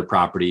visited another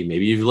property,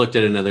 maybe you've looked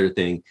at another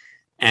thing,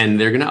 and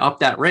they're going to up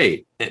that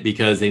rate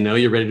because they know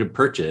you're ready to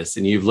purchase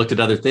and you've looked at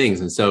other things.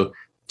 And so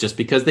just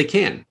because they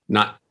can,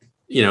 not,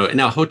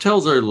 now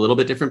hotels are a little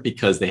bit different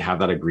because they have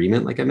that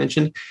agreement, like I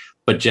mentioned,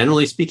 but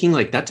generally speaking,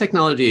 like that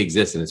technology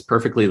exists and it's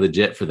perfectly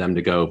legit for them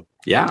to go,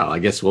 yeah, I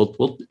guess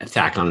we'll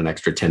tack on an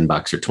extra $10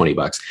 or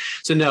 $20.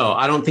 So no,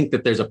 I don't think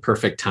that there's a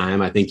perfect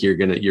time. I think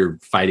you're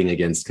fighting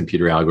against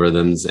computer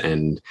algorithms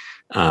and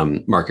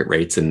market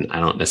rates. And I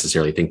don't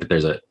necessarily think that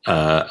there's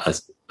a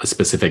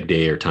specific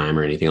day or time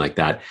or anything like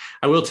that.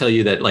 I will tell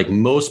you that like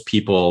most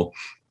people,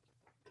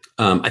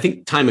 I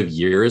think time of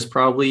year is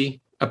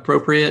probably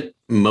appropriate.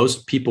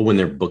 Most people, when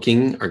they're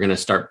booking, are going to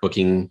start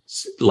booking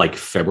like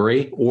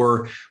February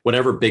or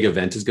whatever big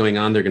event is going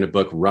on. They're going to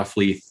book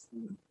roughly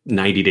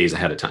 90 days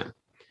ahead of time.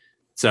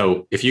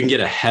 So if you can get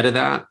ahead of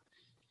that,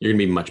 you're going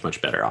to be much,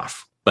 much better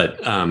off.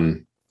 But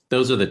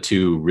those are the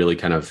two really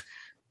kind of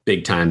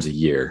big times a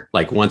year.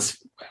 Like once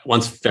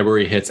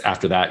February hits,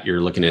 after that,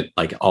 you're looking at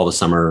like all the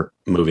summer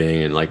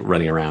moving and like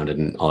running around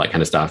and all that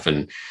kind of stuff.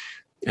 And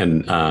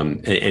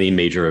any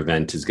major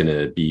event is going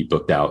to be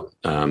booked out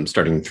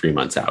starting 3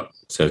 months out.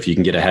 So if you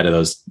can get ahead of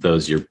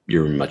those,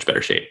 you're in much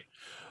better shape.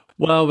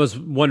 Well, I was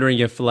wondering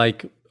if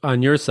like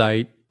on your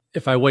site,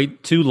 if I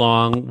wait too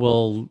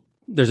long,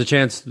 there's a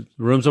chance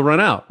rooms will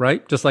run out,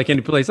 right? Just like any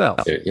place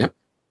else. Yep.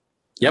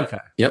 Okay.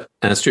 Yep.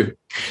 That's true.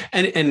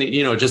 And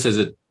just as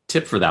a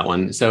tip for that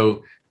one.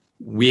 So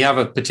we have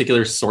a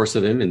particular source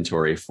of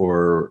inventory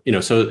for,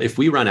 so if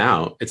we run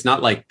out, it's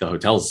not like the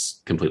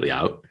hotel's completely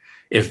out.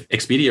 If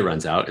Expedia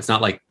runs out, it's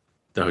not like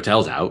the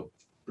hotel's out,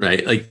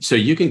 right? Like, so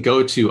you can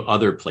go to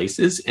other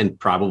places and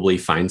probably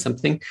find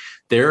something.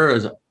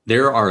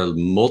 There are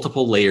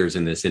multiple layers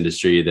in this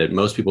industry that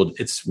most people,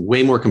 it's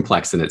way more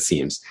complex than it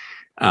seems.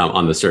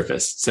 on the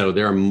surface. So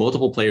there are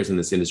multiple players in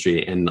this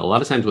industry. And a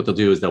lot of times what they'll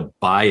do is they'll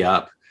buy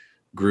up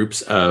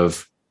groups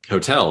of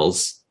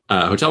hotels,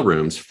 hotel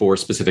rooms for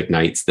specific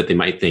nights that they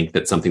might think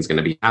that something's going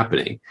to be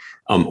happening,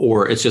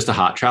 or it's just a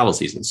hot travel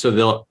season. So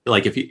they'll,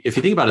 like, if you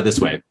think about it this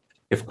way,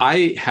 if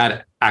I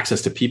had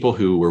access to people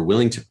who were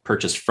willing to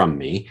purchase from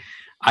me,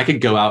 I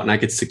could go out and I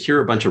could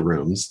secure a bunch of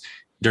rooms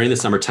during the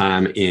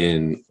summertime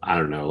in, I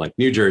don't know, like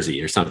New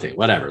Jersey or something,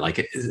 whatever.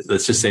 Like,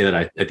 let's just say that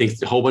I think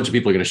a whole bunch of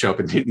people are going to show up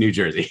in New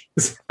Jersey.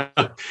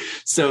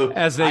 So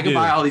as they I can do,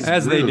 buy all these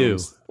as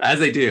rooms, as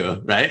they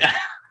do, right?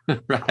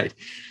 Right.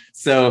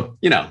 So,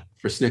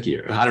 for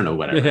Snooki, I don't know,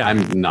 whatever. Yeah.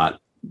 I'm not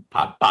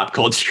pop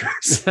culture,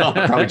 so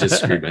I probably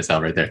just screwed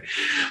myself right there.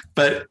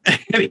 But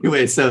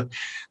anyway, so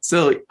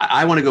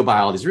I want to go buy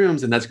all these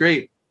rooms, and that's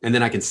great. And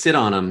then I can sit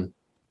on them.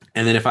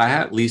 And then if I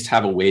at least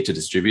have a way to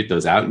distribute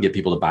those out and get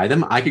people to buy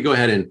them, I could go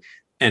ahead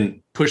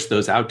and push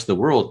those out to the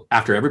world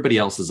after everybody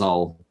else is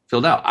all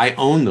filled out. I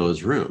own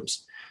those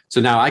rooms. So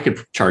now I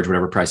could charge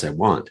whatever price I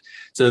want.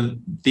 So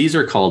these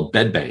are called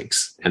bed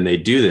banks, and they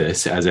do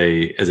this as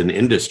an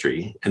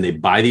industry, and they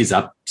buy these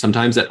up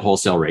sometimes at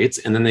wholesale rates,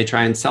 and then they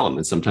try and sell them.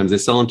 And sometimes they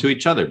sell them to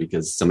each other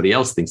because somebody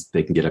else thinks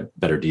they can get a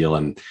better deal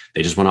and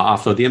they just want to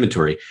offload the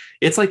inventory.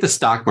 It's like the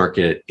stock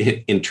market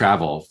in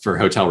travel for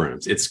hotel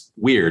rooms. It's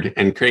weird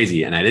and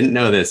crazy. And I didn't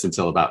know this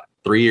until about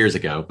 3 years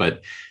ago,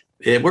 but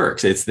it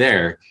works. It's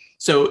there.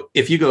 So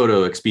if you go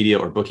to Expedia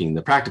or Booking,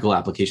 the practical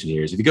application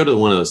here is if you go to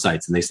one of those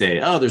sites and they say,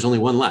 oh, there's only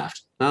one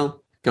left.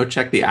 Well, go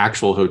check the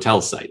actual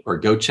hotel site or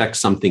go check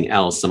something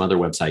else, some other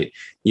website.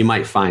 You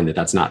might find that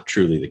that's not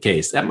truly the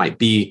case. That might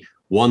be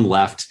one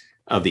left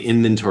of the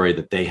inventory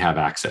that they have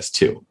access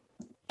to.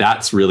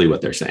 That's really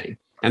what they're saying.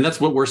 And that's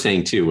what we're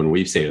saying too when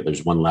we say that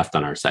there's one left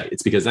on our site.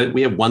 It's because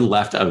we have one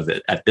left of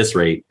it at this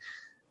rate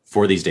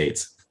for these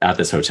dates at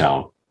this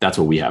hotel. That's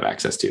what we have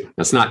access to.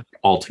 That's not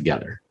all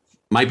together.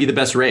 Might be the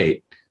best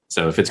rate.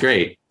 So if it's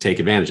great, take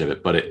advantage of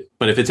it. But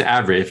if it's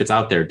average, if it's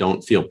out there,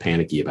 don't feel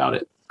panicky about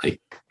it.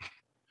 Like,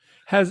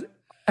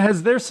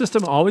 has their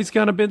system always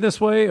kind of been this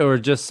way, or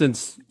just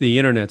since the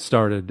internet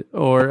started,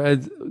 or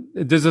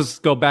does this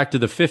go back to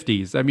the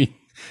 50s? I mean,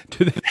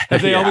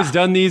 have they always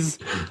done these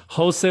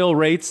wholesale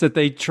rates that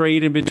they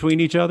trade in between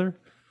each other?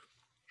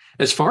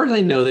 As far as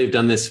I know, they've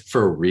done this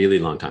for a really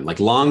long time, like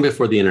long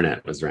before the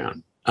internet was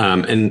around.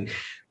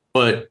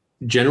 But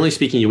generally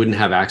speaking, you wouldn't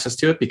have access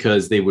to it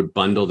because they would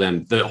bundle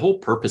them. The whole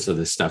purpose of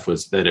this stuff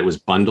was that it was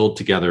bundled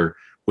together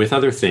with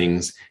other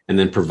things and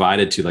then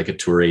provided to like a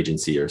tour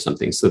agency or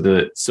something, so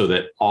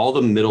that all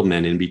the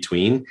middlemen in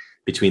between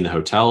the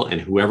hotel and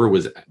whoever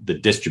was the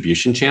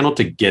distribution channel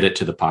to get it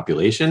to the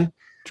population,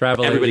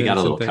 everybody got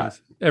a little cut.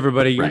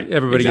 Everybody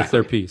gets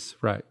their piece,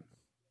 right?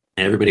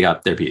 Everybody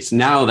got their piece.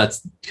 Now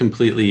that's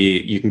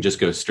completely, you can just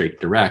go straight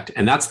direct,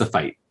 and that's the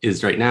fight.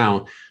 Is right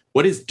now,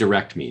 what does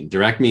direct mean?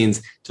 Direct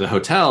means to the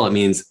hotel. It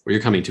means, well,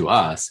 you're coming to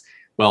us.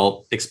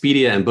 Well,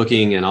 Expedia and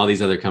Booking and all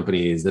these other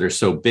companies that are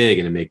so big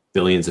and make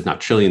billions, if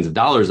not trillions of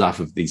dollars off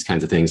of these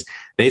kinds of things,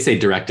 they say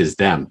direct is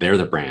them. They're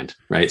the brand,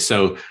 right?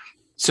 So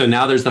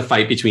now there's the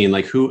fight between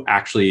like who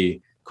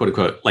actually, quote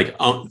unquote, like,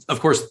 of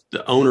course,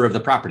 the owner of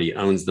the property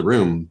owns the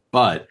room,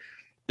 but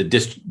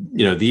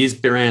these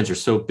brands are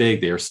so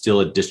big, they are still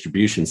a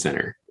distribution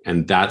center.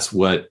 And that's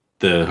what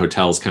the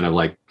hotels kind of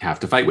like have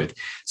to fight with.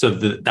 So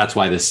that's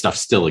why this stuff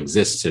still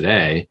exists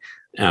today.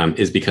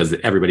 Is because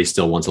everybody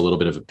still wants a little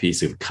bit of a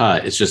piece of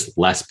cut. It's just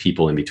less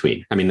people in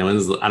between. I mean, I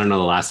don't know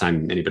the last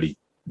time anybody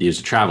used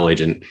a travel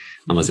agent,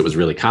 unless it was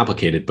really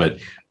complicated. But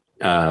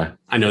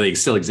I know they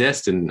still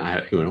exist, and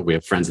we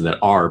have friends that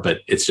are.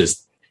 But it's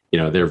just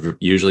they're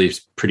usually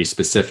pretty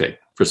specific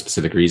for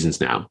specific reasons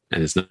now,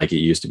 and it's not like it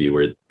used to be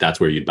where that's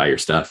where you'd buy your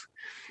stuff.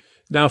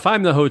 Now, if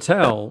I'm the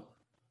hotel,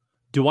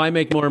 do I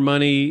make more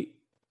money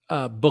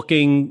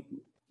booking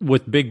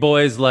with big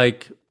boys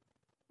like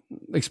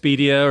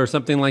Expedia or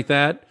something like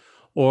that,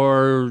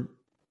 or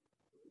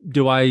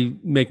do I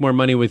make more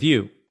money with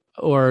you,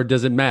 or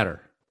does it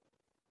matter?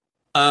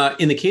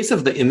 In the case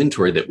of the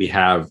inventory that we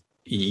have,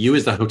 you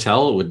as the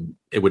hotel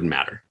it wouldn't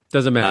matter.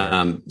 Doesn't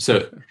matter.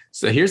 So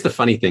here's the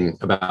funny thing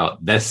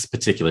about this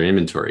particular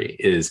inventory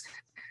is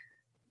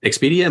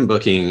Expedia and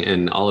Booking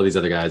and all of these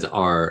other guys that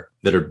are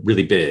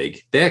really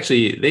big.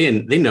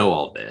 They know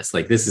all this.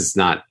 Like this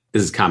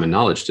is common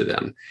knowledge to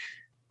them.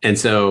 And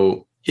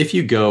so if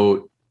you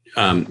go,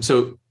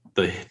 so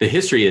the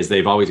history is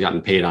they've always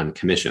gotten paid on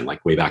commission,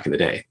 like way back in the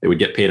day. They would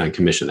get paid on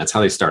commission. That's how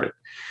they started.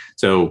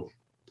 So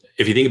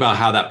if you think about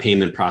how that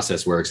payment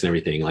process works and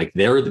everything, like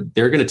they're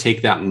going to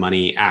take that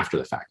money after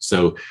the fact.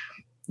 So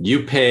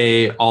you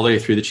pay all the way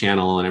through the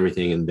channel and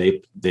everything, and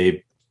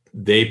they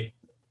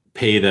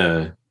pay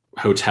the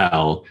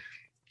hotel.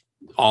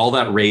 All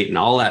that rate and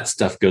all that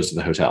stuff goes to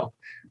the hotel.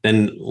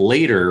 Then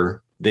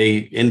later they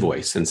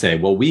invoice and say,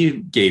 well,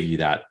 we gave you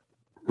that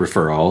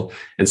referral,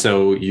 and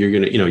so you're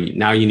going to,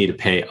 now you need to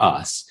pay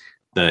us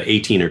the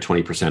 18 or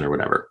 20% or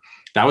whatever.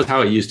 That was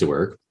how it used to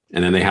work.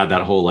 And then they had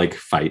that whole like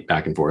fight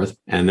back and forth.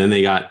 And then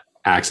they got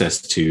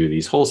access to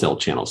these wholesale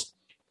channels.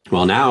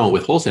 Well, now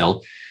with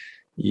wholesale,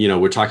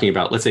 we're talking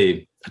about, let's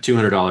say, a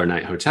 $200 a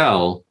night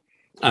hotel.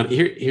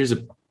 Here's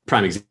a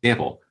prime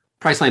example.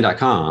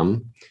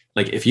 Priceline.com.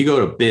 Like if you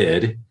go to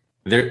bid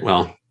there,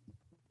 well,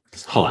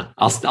 hold on,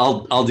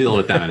 I'll deal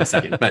with that in a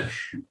second.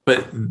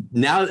 But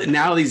now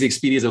these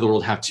Expedias of the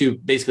world have two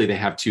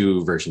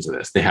versions of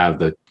this. They have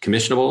the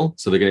commissionable,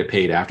 so they're going to get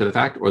paid after the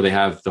fact, or they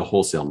have the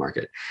wholesale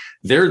market.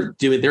 They're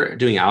doing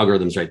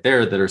algorithms right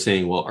there that are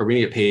saying, well, are we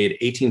going to get paid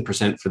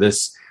 18% for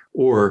this,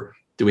 or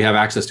do we have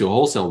access to a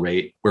wholesale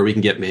rate where we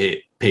can get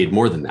paid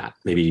more than that,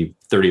 maybe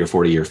 30 or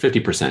 40 or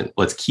 50%?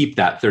 Let's keep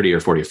that 30 or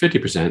 40 or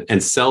 50%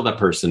 and sell that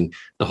person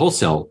the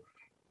wholesale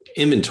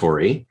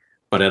inventory,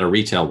 but at a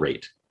retail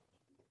rate.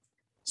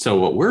 So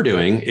what we're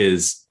doing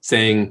is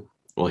saying,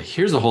 well,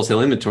 here's a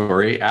wholesale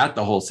inventory at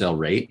the wholesale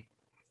rate,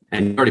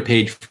 and you already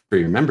paid for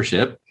your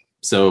membership,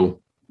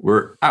 so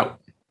we're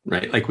out,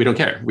 right? Like we don't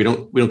care. We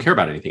don't care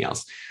about anything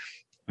else.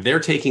 They're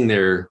making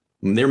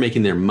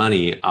their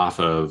money off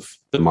of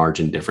the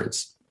margin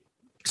difference.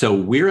 So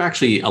we're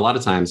actually, a lot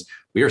of times,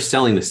 we are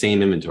selling the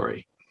same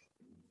inventory.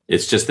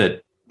 It's just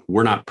that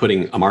we're not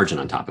putting a margin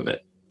on top of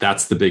it.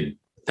 That's the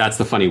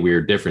funny,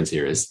 weird difference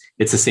here is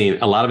it's the same.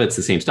 A lot of it's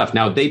the same stuff.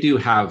 Now they do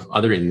have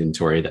other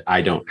inventory that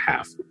I don't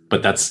have,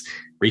 but that's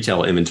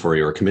retail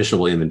inventory or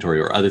commissionable inventory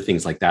or other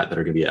things like that are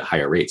going to be at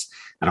higher rates.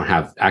 I don't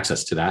have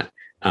access to that,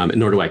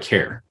 nor do I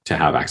care to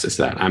have access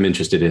to that. I'm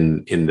interested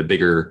in the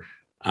bigger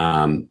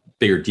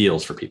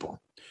deals for people.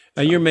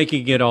 And you're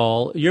making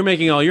all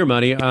your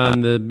money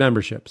on the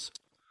memberships,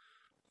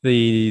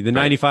 the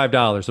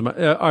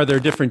 $95. Are there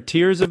different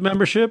tiers of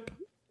membership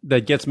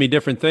that gets me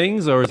different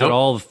things, or is it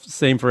all the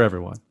same for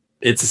everyone?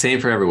 It's the same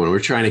for everyone. We're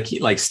trying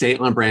to stay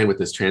on brand with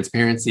this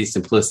transparency,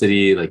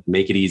 simplicity,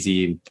 make it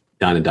easy,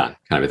 done and done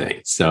kind of a thing.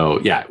 So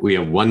yeah, we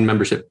have one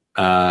membership.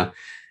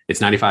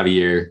 It's $95 a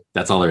year.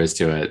 That's all there is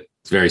to it.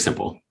 It's very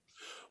simple.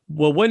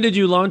 Well, when did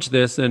you launch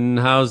this, and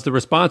how's the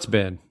response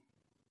been?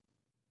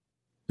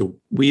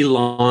 We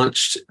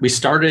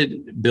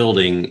started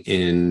building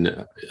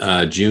in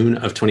June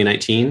of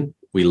 2019.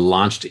 We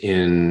launched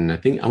in,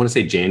 I want to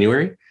say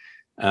January.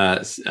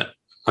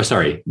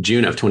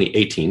 June of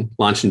 2018,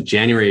 launched in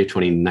January of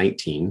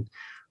 2019,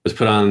 was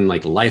put on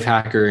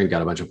Lifehacker and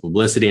got a bunch of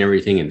publicity and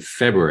everything in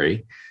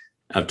February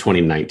of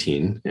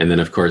 2019. And then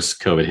of course,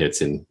 COVID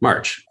hits in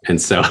March.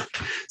 And so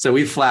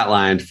we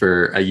flatlined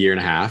for a year and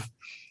a half.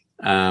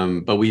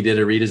 But we did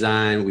a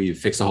redesign. We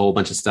fixed a whole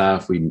bunch of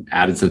stuff. We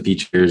added some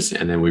features,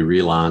 and then we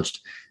relaunched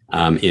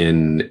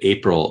in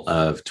April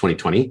of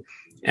 2020.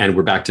 And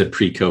we're back to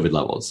pre-COVID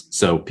levels.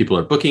 So people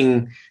are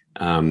booking,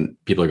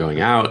 people are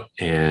going out,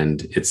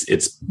 and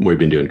we've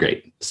been doing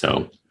great.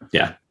 So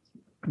yeah.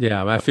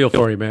 Yeah, I feel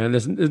for you, man.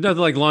 There's nothing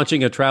like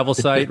launching a travel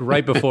site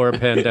right before a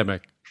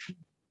pandemic.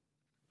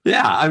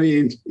 Yeah, I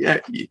mean, yeah,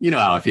 you know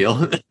how I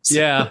feel.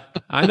 Yeah,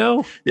 I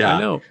know. Yeah, I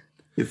know.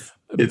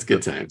 It's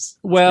good times.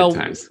 Well,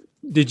 good times.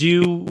 Did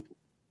you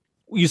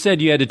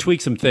said you had to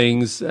tweak some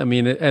things. I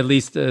mean, at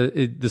least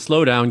the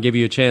slowdown gave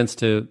you a chance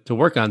to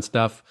work on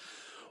stuff.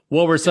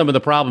 What were some of the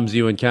problems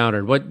you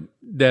encountered? What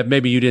that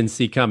maybe you didn't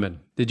see coming?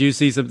 Did you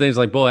see some things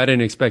like, boy, I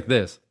didn't expect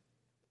this?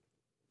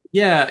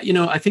 Yeah,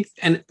 I think,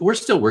 and we're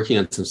still working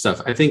on some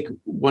stuff. I think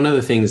one of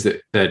the things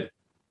that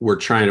we're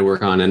trying to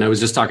work on, and I was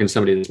just talking to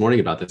somebody this morning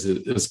about this,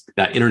 it was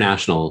that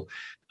international,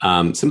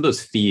 some of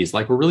those fees,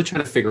 we're really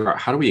trying to figure out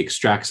how do we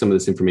extract some of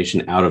this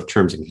information out of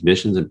terms and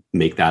conditions and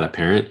make that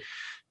apparent.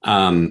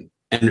 And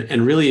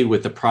really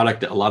with the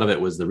product, a lot of it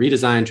was the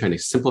redesign, trying to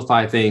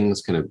simplify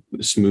things, kind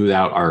of smooth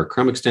out our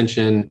Chrome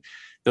extension,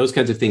 those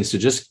kinds of things to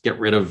just get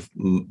rid of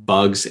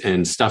bugs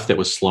and stuff that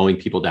was slowing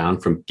people down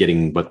from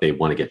getting what they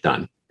want to get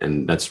done.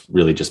 And that's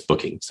really just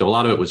booking. So a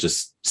lot of it was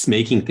just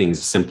making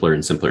things simpler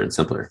and simpler and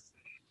simpler.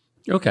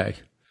 Okay.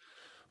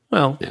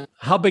 Well, yeah.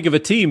 How big of a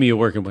team are you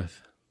working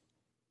with?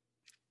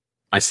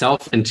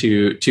 Myself and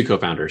two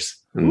co-founders,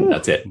 and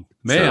that's it.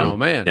 Man, oh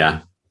man.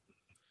 Yeah.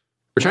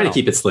 We're trying to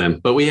keep it slim,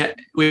 but we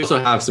also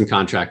have some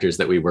contractors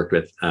that we worked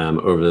with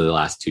over the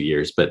last 2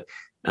 years. But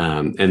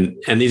and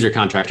these are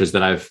contractors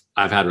that I've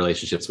had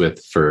relationships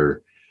with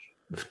for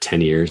 10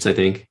 years, I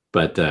think.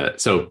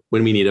 But so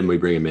when we need them, we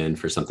bring them in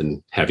for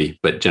something heavy.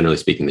 But generally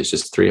speaking, there's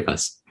just three of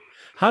us.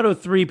 How do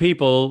three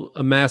people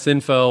amass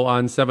info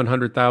on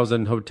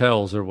 700,000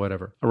 hotels or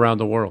whatever around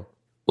the world?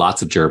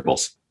 Lots of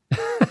gerbils.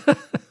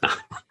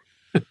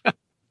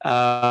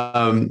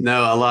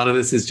 No, a lot of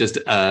this is just,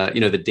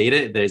 the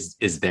data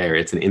is there.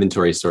 It's an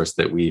inventory source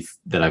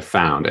that I've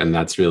found. And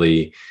that's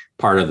really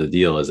part of the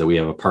deal, is that we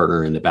have a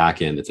partner in the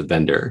back end. It's a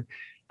vendor.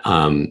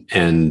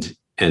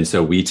 And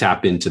so we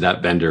tap into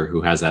that vendor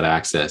who has that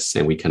access,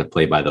 and we kind of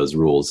play by those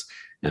rules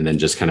and then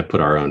just kind of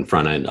put our own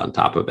front end on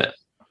top of it.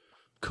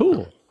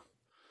 Cool.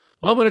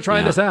 Well, I'm going to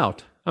try this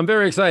out. I'm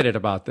very excited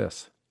about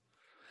this.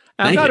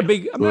 I'm not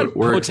a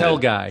hotel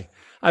guy.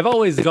 I've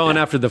always gone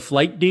after the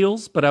flight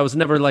deals, but I was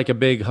never like a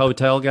big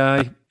hotel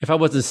guy. If I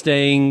wasn't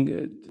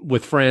staying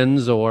with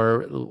friends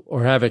or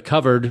have it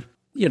covered,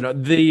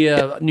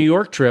 the New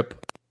York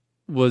trip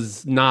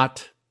was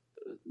not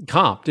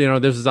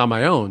comped. This is on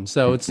my own.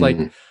 So it's like,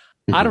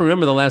 I don't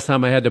remember the last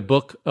time I had to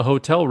book a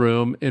hotel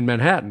room in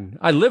Manhattan.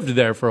 I lived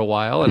there for a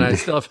while and I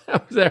still I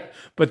was there.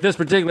 But this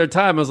particular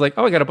time, I was like,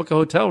 oh, I got to book a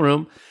hotel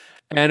room.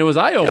 And it was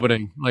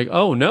eye-opening. Like,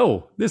 oh,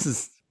 no,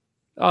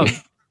 I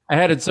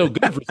had it so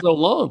good for so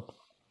long.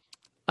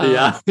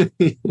 Yeah.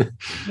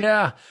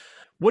 Yeah.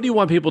 What do you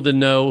want people to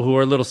know who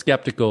are a little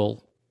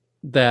skeptical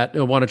that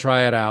want to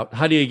try it out?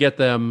 How do you get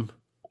them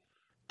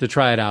to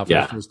try it out for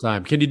the first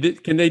time?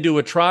 Can they do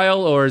a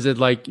trial, or is it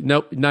like,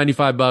 nope,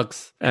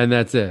 $95 and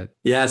that's it?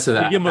 Yeah, so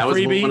you give them a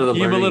freebie, you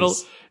give them a little,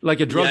 like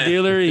a drug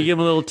dealer, you give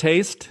them a little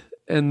taste,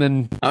 and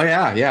then. Oh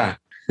yeah.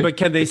 But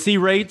can they see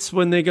rates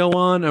when they go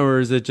on, or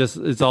is it just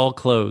it's all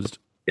closed?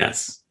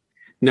 Yes.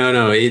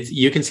 No.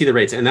 You can see the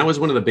rates, and that was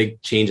one of the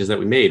big changes that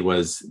we made.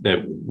 Was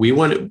that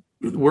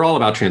we're all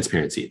about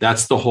transparency.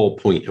 That's the whole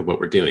point of what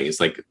we're doing.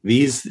 Is like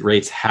these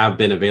rates have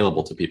been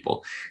available to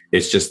people.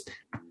 It's just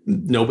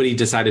nobody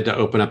decided to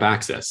open up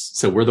access.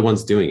 So we're the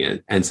ones doing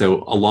it. And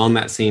so along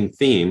that same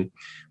theme,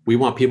 we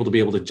want people to be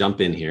able to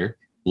jump in here,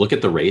 look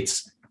at the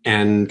rates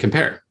and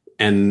compare.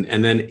 And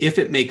then if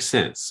it makes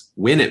sense,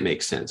 when it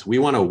makes sense, we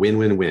want a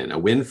win-win-win. A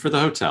win for the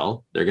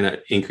hotel. They're going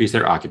to increase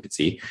their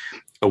occupancy.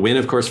 A win,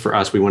 of course, for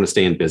us. We want to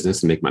stay in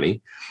business and make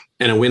money.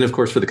 And a win, of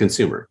course, for the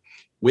consumer.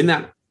 When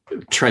that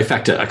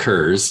trifecta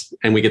occurs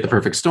and we get the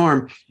perfect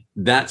storm,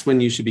 that's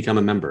when you should become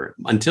a member.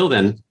 Until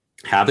then,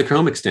 have the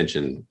Chrome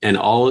extension. And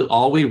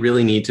all we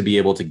really need to be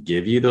able to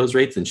give you those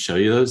rates and show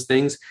you those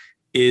things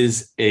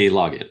is a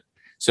login.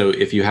 So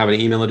if you have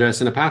an email address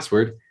and a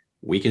password,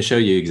 we can show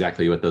you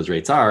exactly what those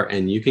rates are,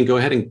 and you can go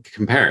ahead and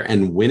compare.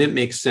 And when it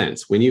makes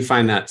sense, when you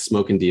find that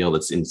smoking deal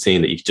that's insane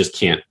that you just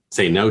can't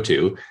say no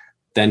to,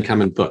 then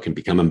come and book and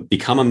become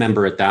a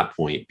member at that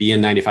point. Be a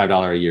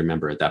 $95 a year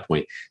member at that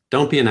point.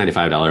 Don't be a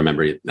 $95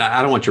 member.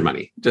 I don't want your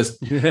money.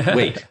 Just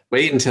wait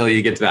until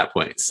you get to that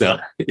point. So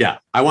yeah,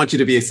 I want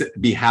you to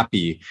be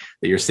happy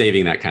that you're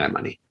saving that kind of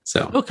money.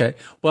 So okay.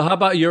 Well, how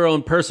about your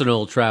own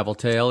personal travel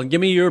tale? And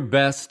give me your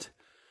best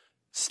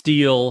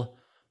steal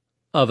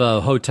of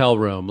a hotel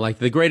room, like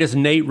the greatest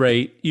Nate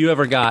rate you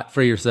ever got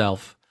for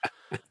yourself.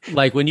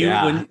 Like when you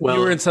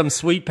were in some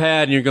sweet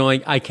pad and you're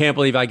going, I can't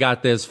believe I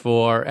got this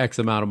for X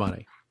amount of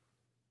money.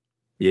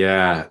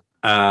 Yeah.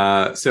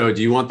 So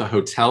do you want the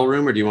hotel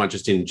room, or do you want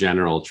just in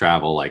general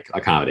travel, like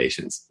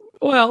accommodations?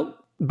 Well,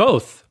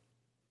 both.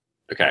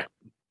 Okay.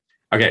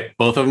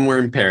 Both of them were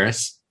in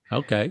Paris.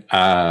 Okay.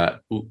 My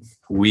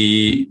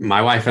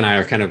wife and I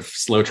are kind of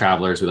slow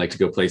travelers. We like to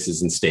go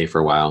places and stay for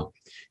a while.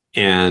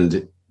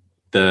 And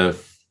the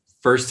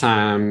first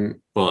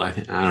time,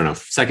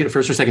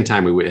 first or second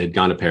time we had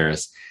gone to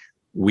Paris,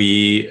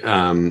 we,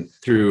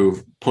 through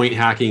point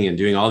hacking and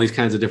doing all these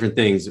kinds of different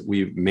things,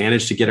 we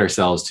managed to get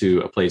ourselves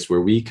to a place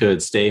where we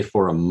could stay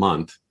for a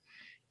month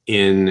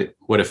in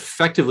what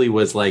effectively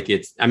was like,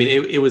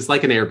 it was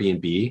like an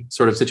Airbnb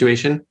sort of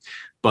situation,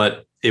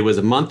 but it was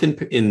a month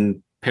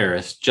in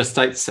Paris, just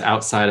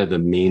outside of the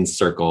main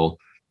circle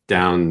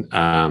down,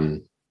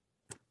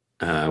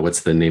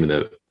 what's the name of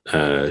the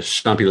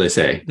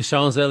Champs-Élysées. The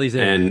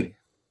Champs-Élysées.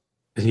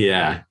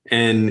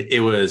 And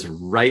it was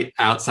right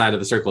outside of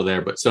the circle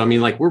there. But so,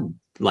 we're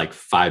like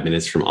 5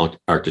 minutes from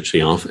Arc de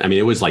Triomphe.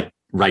 It was like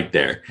right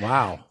there.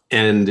 Wow.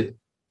 And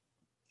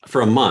for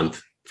a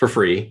month for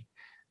free,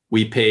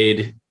 we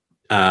paid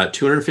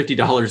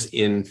 $250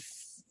 in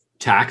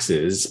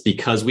taxes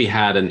because we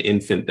had an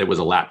infant that was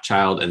a lap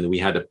child, and we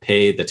had to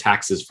pay the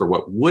taxes for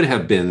what would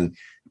have been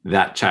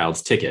that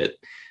child's ticket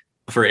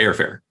for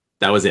airfare.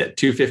 That was it.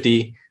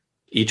 $250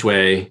 each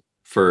way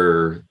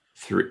for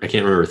three. I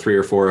can't remember, 3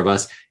 or 4 of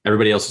us.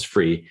 Everybody else is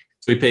free.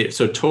 So we paid,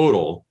 so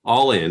total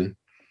all in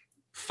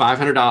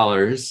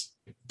 $500,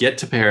 get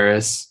to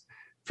Paris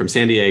from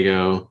San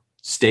Diego,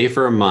 stay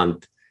for a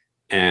month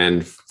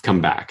and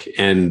come back.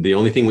 And the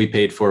only thing we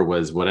paid for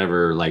was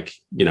whatever,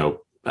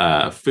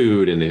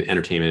 food and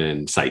entertainment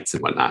and sites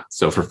and whatnot.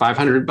 So for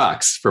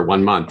 $500 for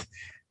 1 month,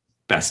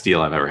 best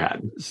deal I've ever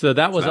had. So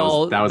that was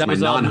my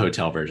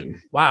non-hotel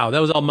version. Wow. That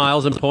was all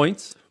miles and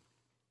points.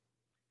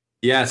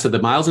 Yeah, so the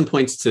miles and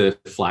points to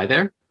fly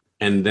there.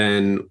 And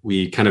then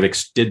we kind of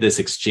did this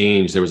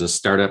exchange. There was a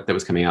startup that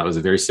was coming out. It was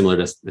very similar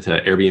to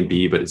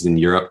Airbnb, but it's in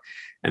Europe.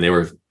 And they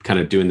were kind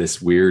of doing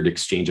this weird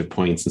exchange of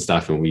points and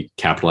stuff. And we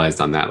capitalized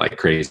on that like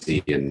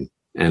crazy and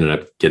ended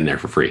up getting there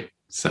for free.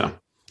 So,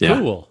 yeah.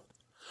 Cool.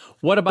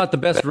 What about the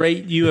best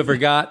rate you ever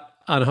got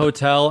on a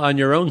hotel on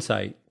your own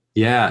site?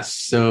 Yeah,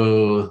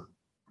 so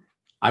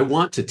I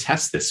want to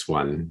test this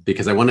one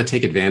because I want to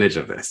take advantage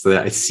of this.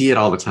 I see it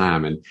all the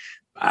time. And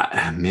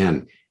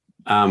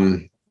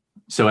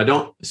so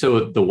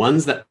the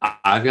ones that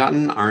I've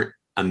gotten aren't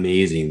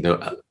amazing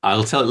though.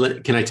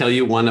 Can I tell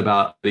you one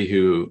about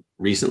who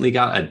recently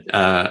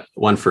got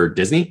one for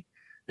Disney,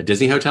 a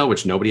Disney hotel,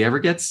 which nobody ever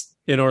gets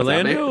in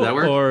Orlando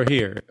or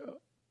here?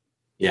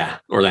 Yeah.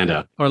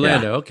 Orlando.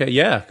 Yeah. Okay.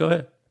 Yeah. Go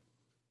ahead.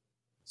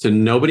 So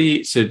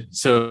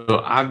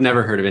so I've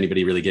never heard of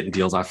anybody really getting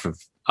deals off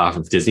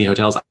of Disney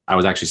hotels. I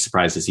was actually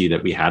surprised to see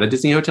that we had a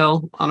Disney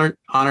hotel on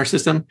our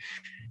system.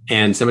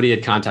 And somebody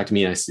had contacted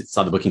me. I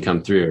saw the booking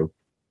come through,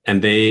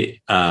 and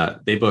they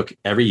book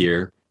every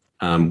year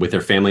with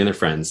their family and their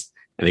friends,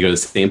 and they go to the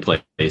same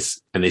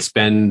place, and they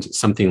spend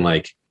something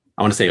like,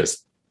 I want to say it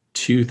was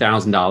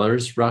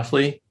 $2,000,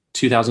 roughly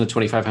 $2,000 to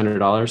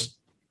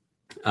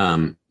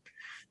 $2,500,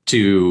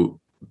 to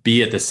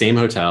be at the same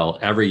hotel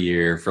every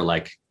year for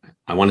like,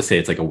 I want to say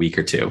it's like a week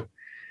or two.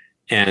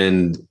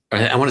 And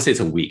I want to say it's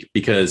a week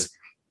because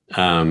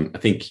I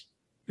think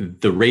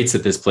the rates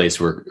at this place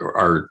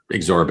are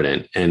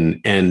exorbitant,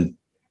 and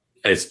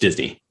it's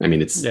Disney. I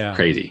mean, it's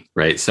crazy,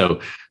 right? So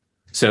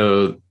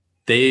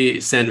they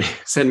sent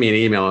me an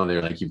email, and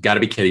they're like, "You've got to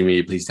be kidding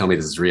me! Please tell me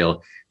this is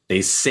real."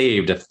 They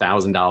saved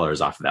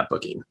 $1,000 off of that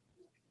booking,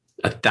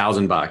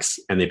 $1,000,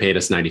 and they paid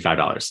us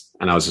 $95.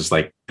 And I was just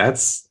like,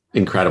 "That's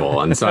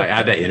incredible." And so I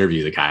had to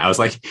interview the guy. I was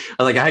like,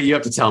 you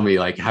have to tell me,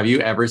 like, have you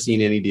ever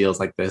seen any deals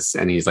like this?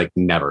 And he's like,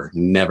 never.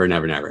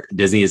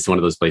 Disney is one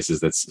of those places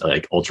that's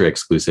like ultra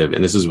exclusive.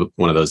 And this is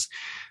one of those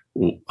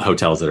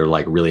hotels that are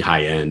like really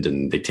high end,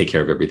 and they take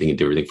care of everything and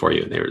do everything for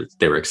you. And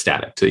they were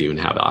ecstatic to even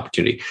have the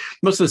opportunity.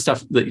 Most of the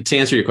stuff to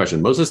answer your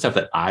question, most of the stuff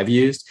that I've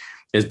used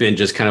has been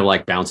just kind of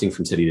like bouncing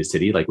from city to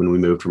city. Like when we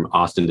moved from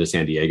Austin to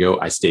San Diego,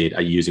 I stayed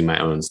using my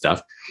own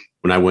stuff.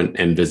 When I went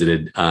and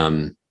visited,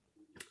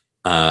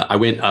 I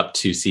went up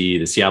to see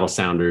the Seattle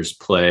Sounders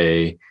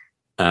play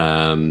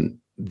in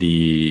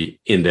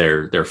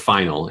their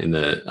final, in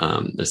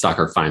the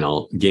soccer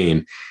final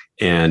game,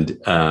 and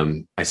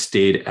I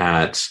stayed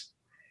at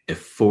a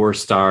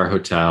 4-star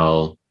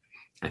hotel.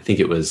 I think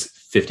it was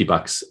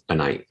 $50 a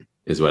night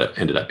is what it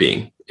ended up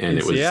being, and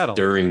it was Seattle.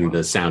 During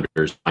the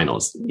Sounders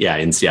finals. Yeah,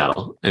 in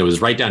Seattle, and it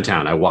was right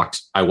downtown. I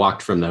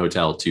walked from the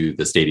hotel to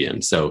the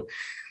stadium. So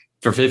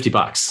for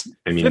 $50,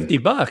 I mean,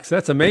 $50.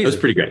 That's amazing. It was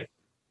pretty great.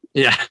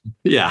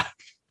 Yeah.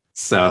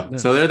 So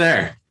they're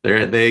there.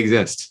 They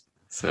exist.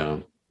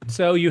 So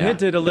you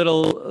hinted a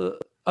little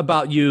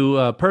about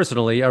you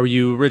personally. Are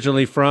you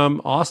originally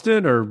from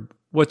Austin, or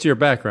what's your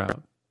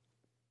background?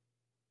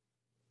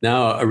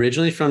 No,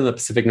 originally from the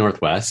Pacific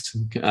Northwest,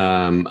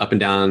 up and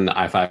down the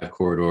I-5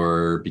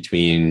 corridor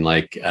between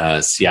like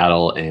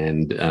Seattle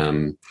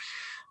and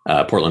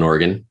Portland,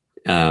 Oregon,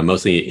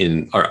 mostly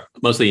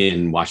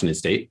in Washington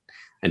State,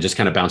 and just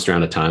kind of bounced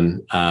around a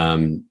ton.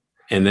 And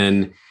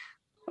then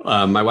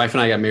my wife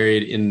and I got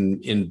married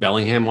in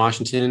Bellingham,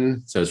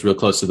 Washington. So it's real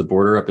close to the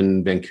border up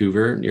in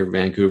Vancouver, near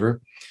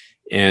Vancouver.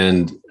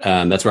 And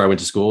that's where I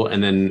went to school.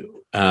 And then,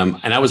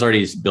 and I was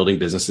already building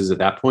businesses at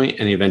that point.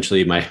 And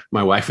eventually my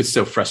wife was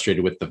so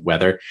frustrated with the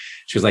weather.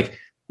 She was like,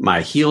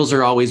 my heels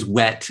are always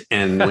wet.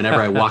 And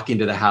whenever I walk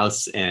into the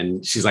house,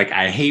 and she's like,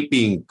 I hate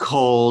being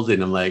cold.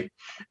 And I'm like,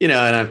 and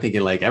I'm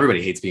thinking like,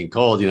 everybody hates being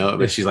cold,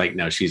 but she's like,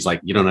 no, she's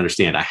like, you don't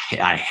understand. I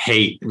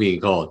hate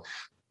being cold.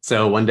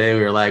 So one day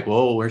we were like,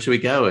 well, where should we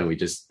go? And we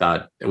just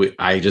thought,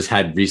 I just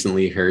had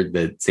recently heard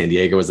that San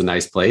Diego was a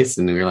nice place.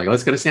 And we were like,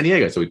 let's go to San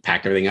Diego. So we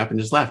packed everything up and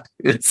just left.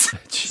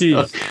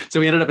 So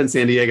we ended up in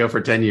San Diego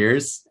for 10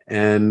 years.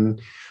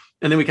 And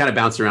then we kind of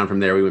bounced around from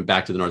there. We went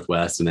back to the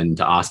Northwest and then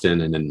to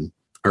Austin. And then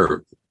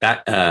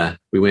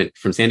we went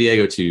from San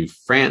Diego to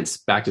France,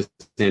 back to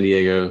San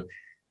Diego,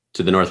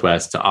 to the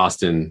Northwest, to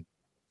Austin,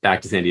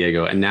 back to San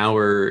Diego. And now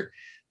we're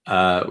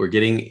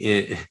getting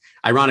in,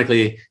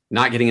 ironically,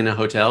 not getting in a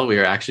hotel. We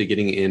are actually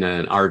getting in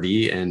an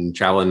RV and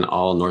traveling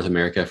all North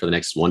America for the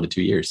next 1 to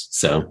 2 years.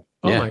 So,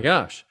 oh my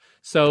gosh.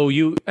 So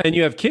you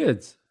have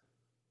kids.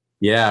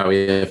 Yeah,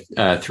 we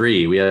have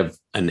 3. We have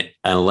an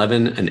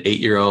 11, an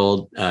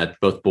 8-year-old,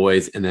 both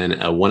boys, and then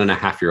a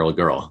 1.5-year-old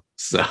girl.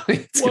 So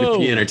it's going to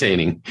be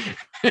entertaining.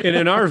 In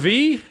an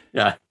RV?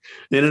 Yeah.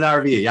 In an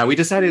RV. Yeah. We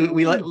decided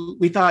we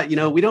thought,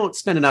 we don't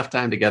spend enough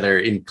time together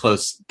in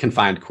close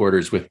confined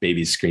quarters with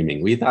babies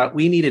screaming. We thought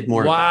we needed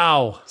more.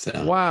 Wow.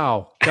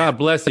 Wow. God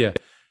bless you.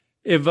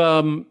 If,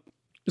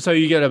 so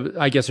you get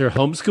I guess you're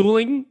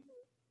homeschooling.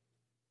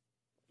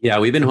 Yeah.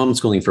 We've been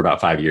homeschooling for about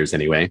 5 years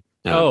anyway.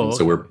 Okay.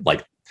 So we're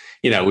like,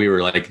 we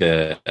were like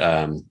the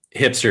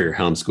hipster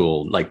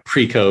homeschool, like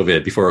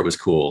pre-COVID, before it was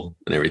cool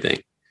and everything.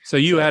 So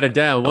you had it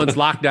down. Once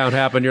lockdown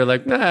happened, you're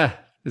like, nah,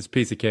 it's a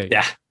piece of cake.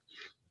 Yeah.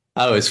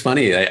 Oh, it's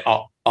funny.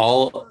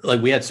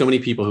 We had so many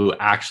people who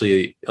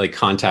actually like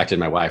contacted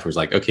my wife, who was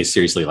like, okay,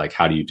 seriously, like,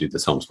 how do you do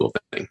this homeschool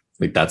thing?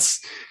 Like,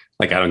 that's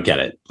like, I don't get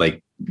it.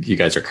 Like, you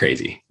guys are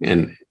crazy.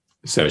 And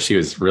so she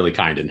was really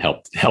kind and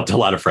helped a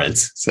lot of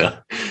friends. So,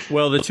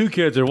 well, the 2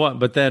 kids are one,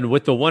 but then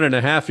with the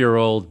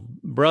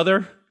 1.5-year-old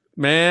brother,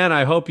 man,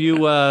 I hope you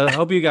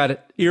got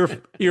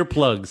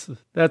earplugs.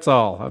 That's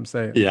all I'm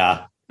saying.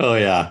 Yeah. Oh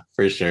yeah,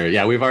 for sure.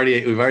 Yeah.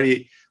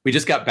 We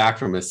just got back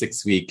from a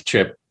 6-week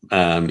trip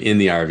in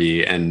the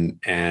RV,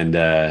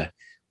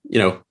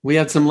 and we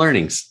had some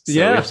learnings. So we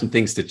have some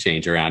things to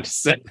change around.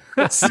 So,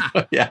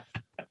 yeah.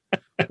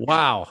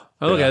 Wow.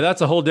 Okay,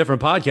 that's a whole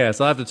different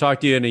podcast. I'll have to talk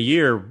to you in a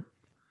year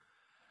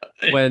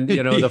when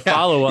the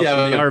follow-up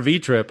from the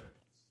RV trip.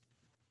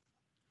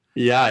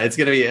 Yeah, it's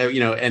going to be,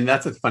 and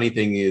that's the funny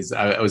thing is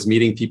I was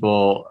meeting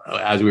people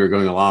as we were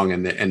going along,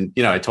 and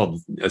I told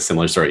a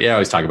similar story. Yeah, I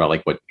always talk about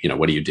like, what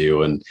do you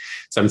do? And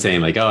so I'm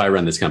saying like, oh, I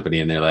run this company.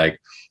 And they're like,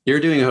 you're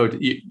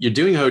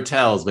doing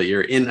hotels, but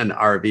you're in an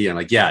RV. I'm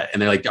like, yeah.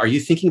 And they're like, are you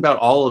thinking about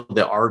all of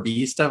the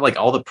RV stuff? Like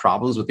all the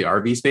problems with the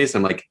RV space?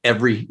 I'm like,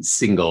 every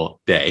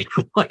single day,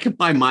 like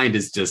my mind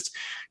is just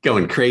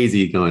going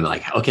crazy, going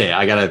like, okay,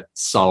 I got to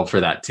solve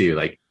for that too.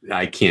 Like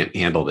I can't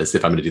handle this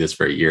if I'm going to do this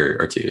for a year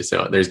or two.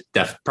 So there's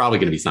probably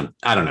going to be some,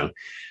 I don't know.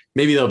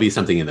 Maybe there'll be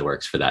something in the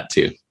works for that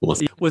too. We'll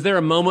see. Was there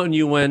a moment when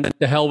you went,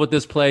 to hell with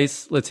this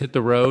place, let's hit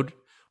the road?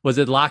 Was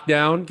it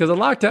lockdown? Because a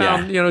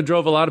lockdown,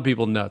 drove a lot of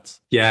people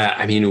nuts. Yeah,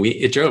 I mean,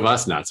 it drove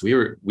us nuts.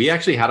 We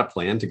actually had a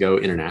plan to go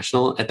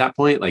international at that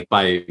point. Like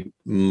by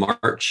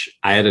March,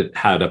 I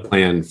had a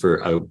plan for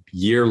a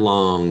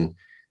year-long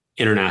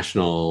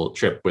international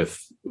trip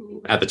with.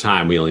 At the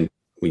time, we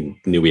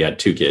knew we had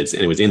 2 kids,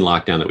 and it was in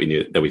lockdown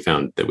that we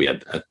found that we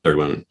had a third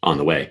one on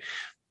the way.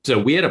 So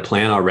we had a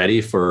plan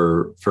already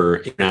for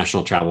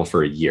international travel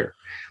for a year,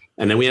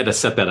 and then we had to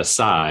set that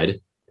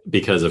aside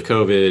because of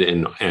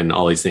COVID and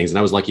all these things. And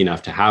I was lucky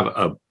enough to have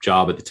a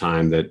job at the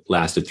time that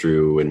lasted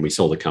through, and we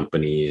sold a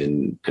company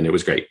and it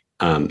was great.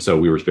 So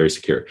we were very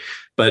secure,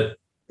 but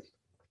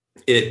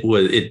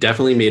it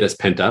definitely made us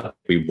pent up.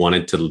 We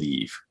wanted to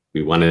leave.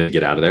 We wanted to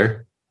get out of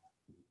there.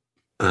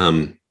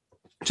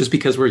 Just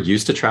because we're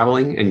used to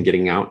traveling and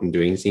getting out and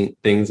doing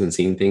things and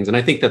seeing things. And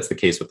I think that's the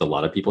case with a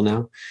lot of people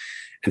now.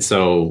 And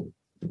so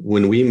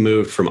when we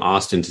moved from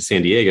Austin to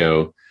San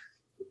Diego,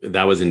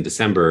 that was in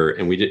December,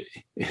 and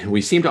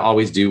we seem to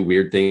always do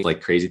weird things,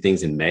 like crazy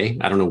things in May.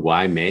 I don't know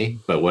why May,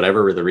 but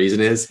whatever the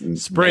reason is,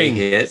 spring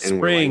hit, and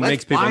spring like,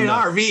 makes people buy an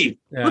nuts. RV.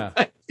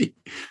 Yeah.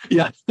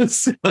 Yeah.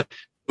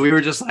 We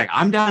were just like,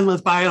 I'm done.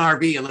 Let's buy an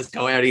RV and let's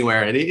go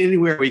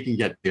anywhere we can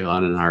get to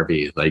on an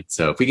RV. Like,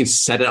 so if we can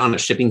set it on a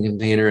shipping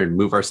container and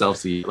move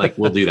ourselves to, like,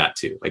 we'll do that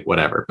too, like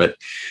whatever. But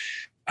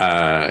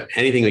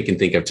anything we can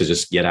think of to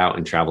just get out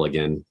and travel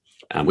again.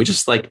 We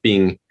just like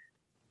being,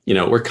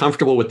 we're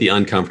comfortable with the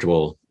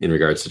uncomfortable in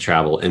regards to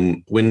travel.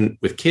 And when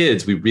with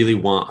kids, we really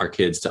want our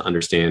kids to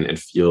understand and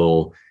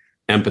feel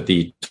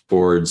empathy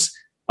towards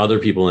other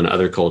people and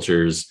other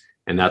cultures.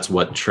 And that's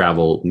what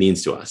travel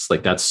means to us.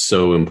 Like, that's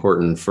so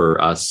important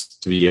for us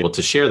to be able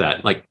to share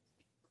that. Like,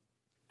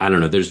 I don't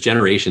know, there's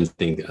generations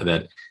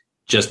that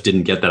just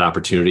didn't get that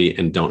opportunity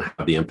and don't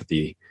have the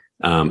empathy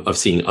of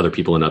seeing other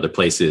people in other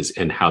places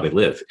and how they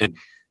live. And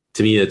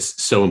to me,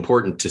 it's so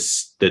important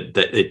that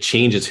it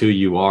changes who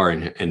you are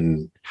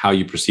and how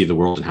you perceive the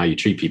world and how you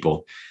treat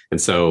people. And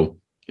so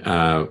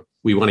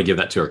we want to give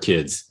that to our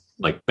kids,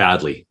 like,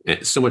 badly.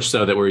 And so much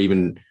so that we're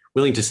even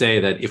willing to say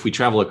that if we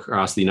travel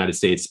across the United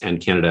States and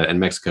Canada and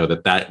Mexico,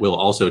 that will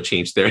also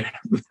change their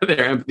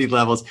empathy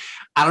levels.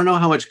 I don't know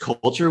how much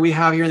culture we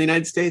have here in the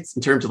United States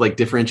in terms of like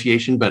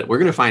differentiation, but we're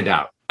going to find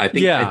out. I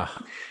think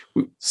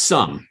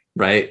some,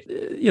 right?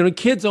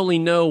 Kids only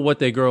know what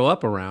they grow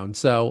up around.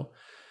 So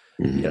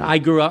I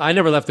grew up, I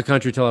never left the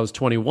country till I was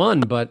 21,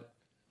 but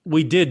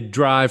we did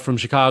drive from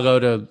Chicago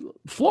to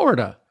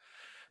Florida.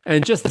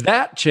 And just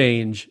that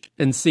change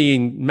and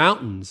seeing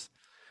mountains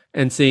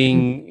and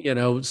seeing,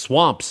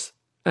 swamps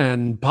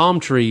and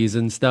palm trees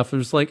and stuff. It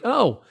was like,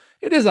 oh,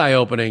 it is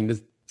eye-opening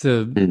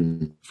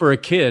for a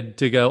kid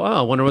to go, oh,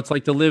 I wonder what it's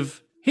like to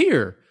live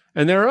here.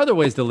 And there are other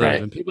ways to live,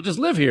 right. And people just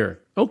live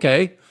here.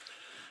 Okay.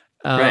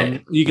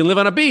 Right. You can live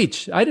on a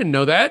beach. I didn't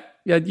know that.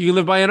 Yeah, you can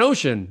live by an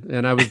ocean.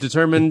 And I was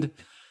determined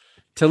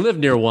to live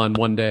near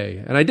one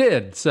day. And I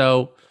did.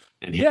 So,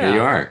 and here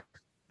you are.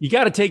 You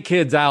got to take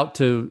kids out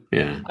to,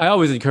 I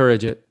always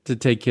encourage it to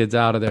take kids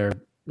out of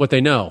what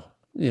they know.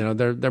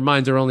 Their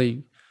minds are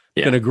only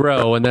going to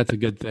grow, and that's a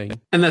good thing.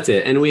 And that's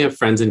it. And we have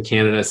friends in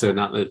Canada, so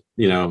not that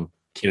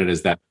Canada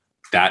is that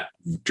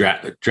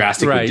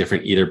drastically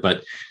different either.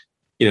 But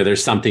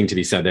there's something to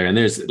be said there. And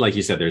there's, like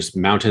you said, there's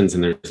mountains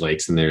and there's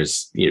lakes and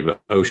there's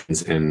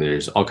oceans and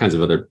there's all kinds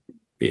of other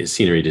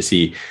scenery to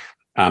see.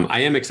 I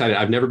am excited.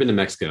 I've never been to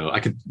Mexico. I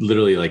could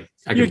literally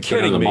I could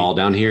go to the mall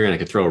down here and I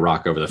could throw a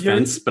rock over the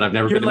fence, but I've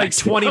never been to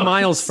Mexico. You're like 20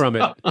 miles from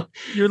it.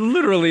 You're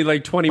literally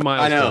like 20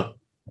 miles. I know.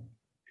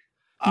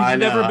 You've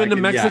never been to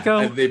Mexico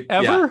ever?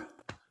 Yeah.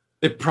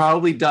 They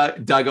probably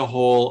dug a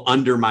hole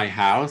under my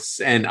house,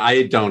 and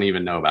I don't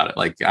even know about it.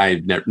 Like, I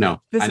never.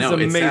 No, this I know, is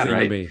amazing it's sad,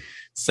 right? to me.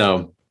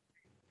 So,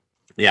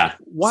 yeah.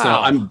 Wow.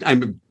 So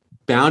I'm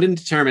bound and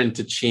determined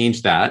to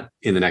change that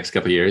in the next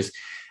couple of years.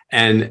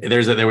 And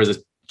there was a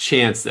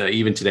chance that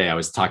even today I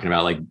was talking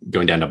about like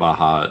going down to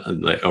Baja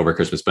over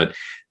Christmas, but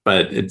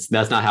that's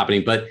not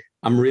happening. But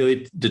I'm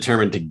really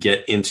determined to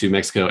get into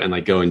Mexico and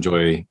like go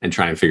enjoy and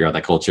try and figure out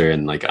that culture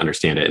and like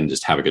understand it and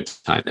just have a good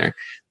time there.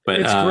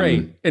 But it's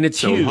great. And it's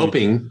so huge. I'm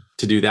hoping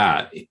to do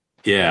that.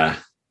 Yeah.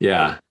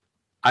 Yeah.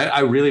 I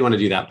really want to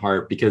do that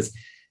part because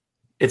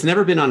it's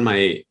never been on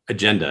my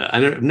agenda.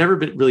 I've never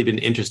really been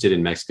interested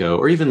in Mexico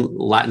or even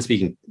Latin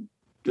speaking,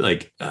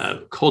 like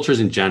cultures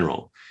in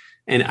general.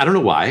 And I don't know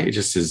why. It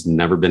just has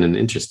never been an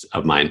interest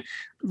of mine.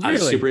 Really? I'm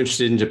super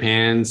interested in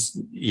Japan's.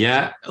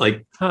 Yeah.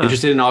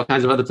 Interested in all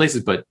kinds of other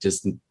places, but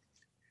just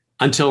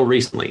until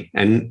recently.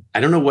 And I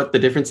don't know what the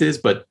difference is,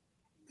 but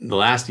the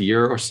last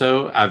year or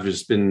so, I've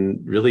just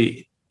been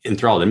really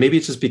enthralled. And maybe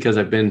it's just because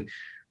I've been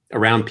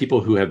around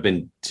people who have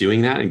been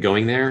doing that and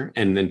going there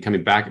and then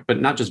coming back,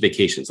 but not just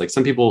vacations. Like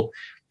some people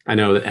I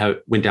know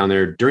that went down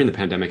there during the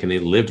pandemic and they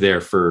lived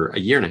there for a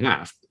year and a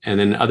half. And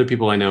then other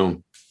people I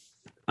know,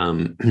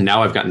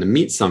 now I've gotten to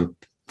meet some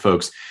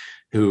folks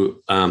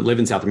who live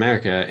in South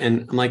America,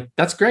 and I'm like,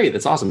 that's great.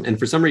 That's awesome. And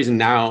for some reason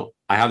now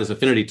I have this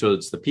affinity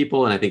towards the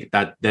people. And I think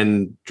that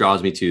then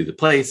draws me to the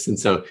place. And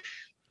so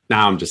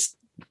now I'm just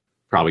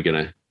probably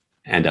going to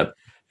end up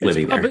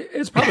living there.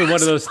 It's probably one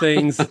of those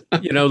things,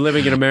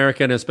 living in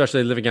America and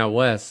especially living out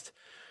West,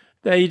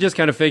 that you just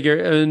kind of figure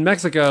in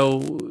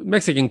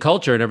Mexican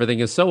culture and everything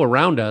is so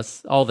around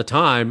us all the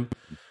time.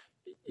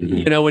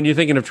 Mm-hmm. When you're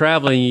thinking of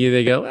traveling,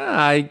 they go,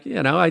 I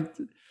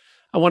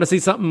want to see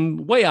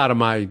something way out of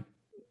my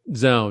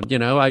zone.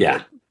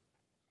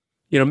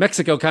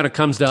 Mexico kind of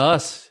comes to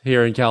us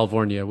here in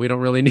California. We don't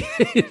really need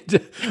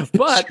it,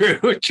 but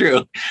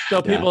true.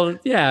 So people,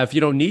 if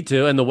you don't need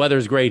to, and the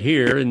weather's great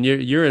here, and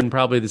you're in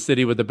probably the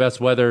city with the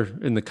best weather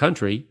in the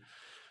country.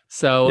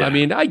 So, I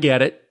mean, I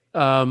get it.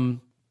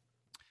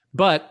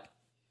 But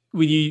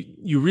when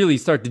you really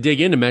start to dig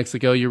into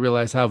Mexico, you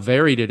realize how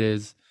varied it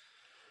is,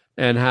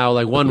 and how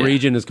like one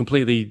region is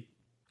completely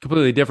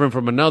different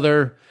from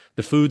another.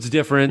 The food's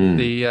different.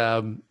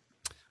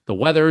 The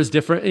weather is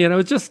different.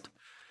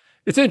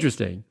 It's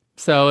interesting.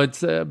 So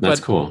that's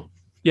cool.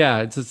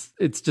 Yeah,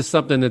 it's just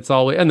something that's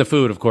always, and the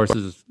food, of course,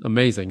 is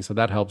amazing. So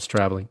that helps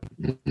traveling.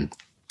 Mm-hmm.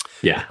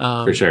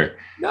 Yeah, for sure.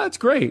 No, it's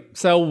great.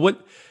 So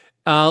what?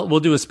 We'll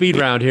do a speed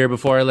round here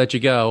before I let you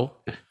go.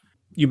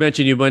 You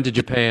mentioned you went to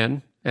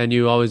Japan, and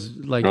you always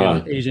like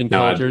Asian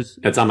cultures.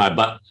 It's on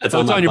my It's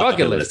on your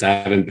bucket list. I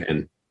haven't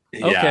been.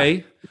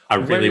 Okay. I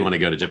really want to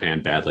go to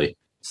Japan badly.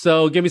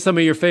 So give me some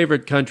of your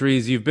favorite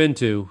countries you've been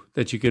to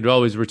that you could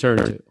always return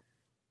to.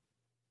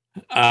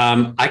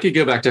 I could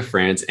go back to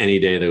France any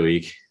day of the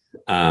week.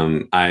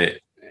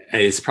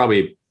 It's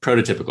probably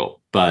prototypical,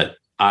 but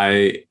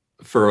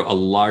for a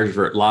lot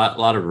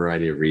of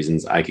variety of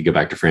reasons, I could go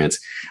back to France.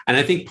 And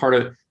I think part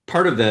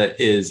of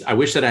that is I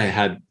wish that I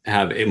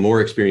have a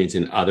more experience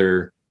in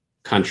other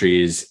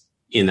countries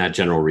in that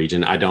general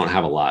region. I don't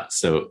have a lot.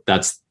 So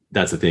that's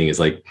the thing is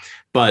like,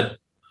 but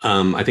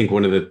I think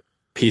one of the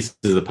pieces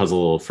of the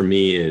puzzle for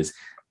me is,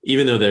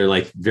 even though they're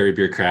like very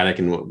bureaucratic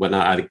and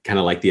whatnot, I kind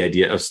of like the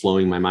idea of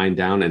slowing my mind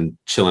down and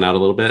chilling out a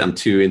little bit. I'm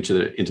too into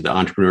the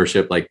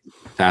entrepreneurship, like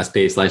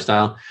fast-paced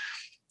lifestyle.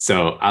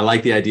 So I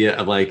like the idea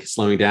of like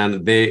slowing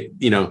down. There's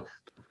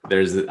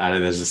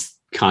this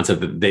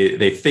concept that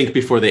they think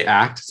before they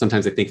act.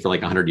 Sometimes they think for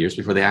like 100 years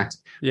before they act.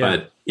 Yeah.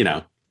 But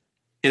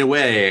in a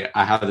way,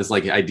 I have this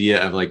like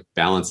idea of like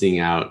balancing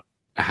out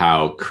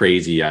how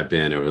crazy I've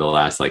been over the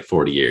last like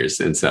 40 years.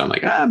 And so I'm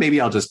like,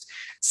 maybe I'll just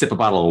sip a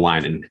bottle of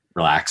wine and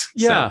relax.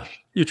 Yeah. So,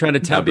 you're trying to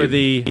temper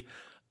the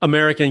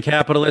American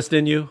capitalist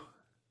in you?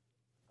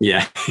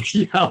 Yeah.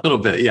 Yeah, a little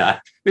bit.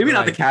 Yeah. Maybe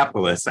not the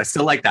capitalist. I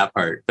still like that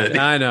part. But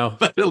I know.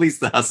 But at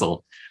least the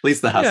hustle.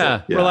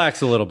 Yeah.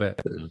 Relax a little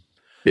bit.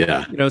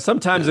 Yeah.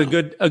 Sometimes a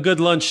good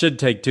lunch should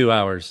take 2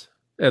 hours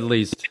at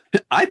least.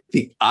 I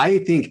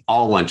think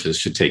all lunches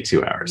should take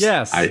 2 hours.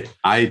 Yes.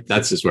 I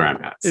that's just where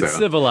I'm at. It's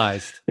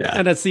civilized. Yeah.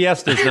 And a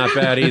siesta is not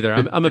bad either.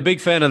 I'm a big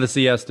fan of the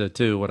siesta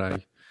too when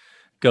I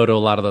go to a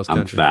lot of those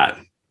countries. I'm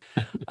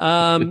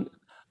fat.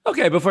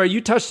 Okay, before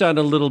you touched on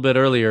it a little bit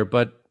earlier,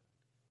 but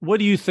what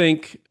do you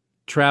think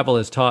travel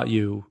has taught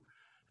you,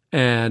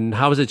 and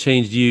how has it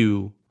changed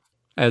you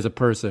as a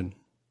person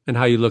and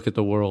how you look at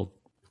the world?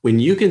 When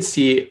you can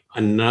see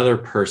another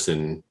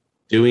person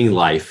doing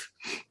life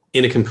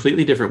in a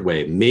completely different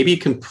way, maybe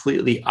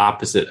completely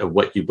opposite of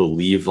what you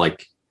believe,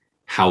 like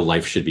how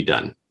life should be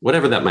done,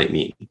 whatever that might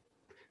mean,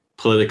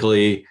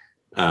 politically,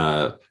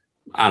 I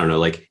don't know,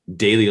 like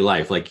daily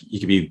life. Like you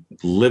could be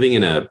living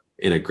in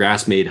a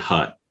grass-made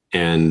hut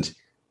and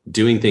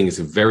doing things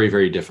very,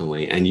 very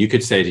differently. And you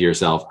could say to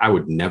yourself, I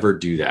would never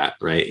do that,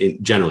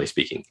 right? Generally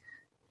speaking,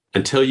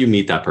 until you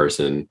meet that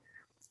person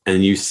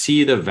and you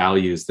see the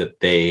values that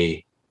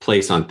they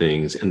place on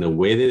things and the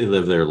way that they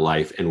live their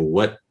life and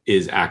what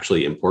is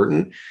actually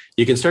important,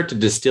 you can start to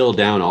distill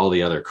down all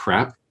the other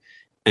crap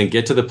and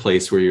get to the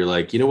place where you're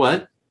like, you know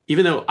what?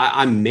 Even though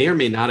I may or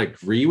may not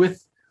agree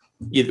with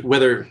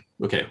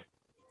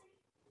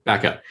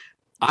back up.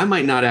 I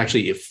might not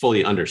actually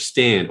fully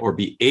understand or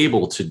be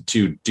able to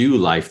do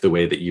life the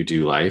way that you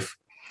do life.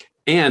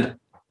 And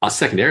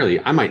secondarily,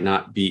 I might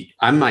not be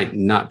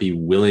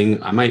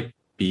willing, I might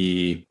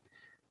be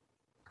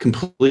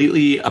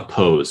completely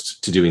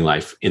opposed to doing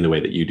life in the way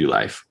that you do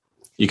life.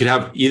 You could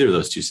have either of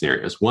those two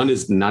scenarios. One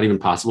is not even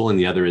possible, and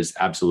the other is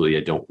absolutely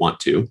I don't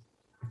want to.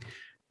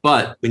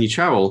 But when you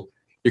travel,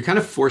 you're kind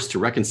of forced to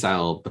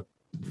reconcile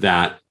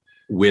that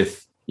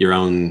with your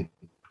own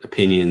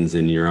opinions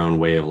and your own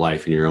way of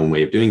life and your own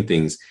way of doing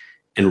things,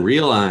 and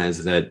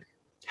realize that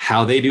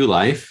how they do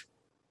life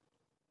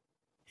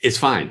is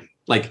fine.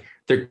 Like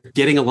they're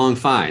getting along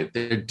fine.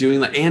 They're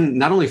doing that, and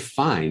not only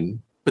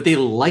fine, but they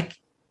like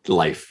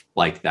life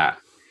like that.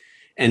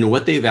 And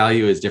what they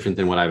value is different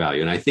than what I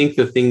value. And I think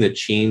the thing that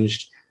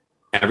changed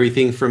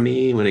everything for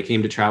me when it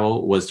came to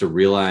travel was to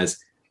realize,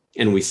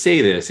 and we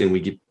say this and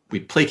we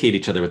placate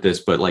each other with this,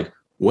 but like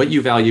what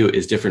you value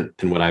is different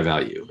than what I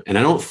value. And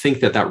I don't think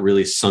that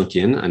really sunk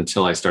in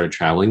until I started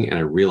traveling and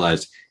I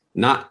realized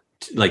not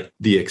like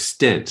the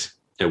extent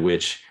at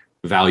which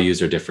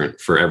values are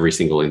different for every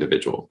single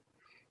individual.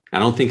 I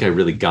don't think I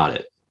really got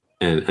it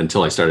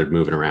until I started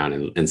moving around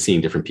and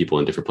seeing different people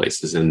in different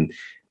places. And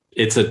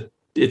it's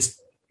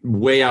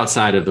way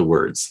outside of the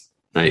words,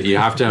 right? You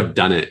have to have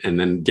done it and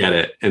then get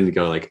it and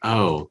go like,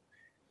 oh,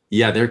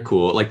 yeah, they're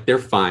cool. Like they're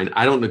fine.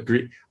 I don't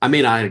agree. I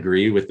may not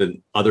agree with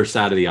the other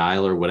side of the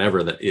aisle or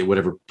whatever,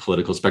 whatever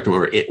political spectrum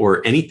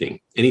or anything,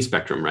 any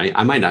spectrum, right?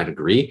 I might not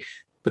agree,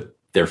 but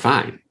they're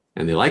fine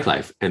and they like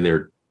life and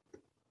they're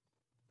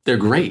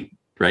great,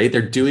 right?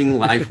 They're doing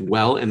life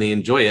well and they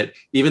enjoy it,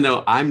 even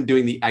though I'm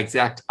doing the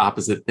exact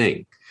opposite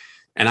thing.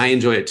 And I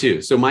enjoy it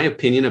too. So my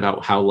opinion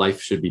about how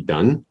life should be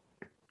done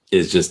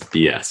is just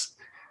BS.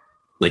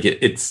 Like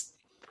it's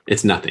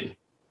nothing.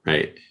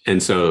 Right.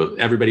 And so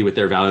everybody with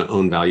their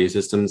own value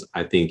systems,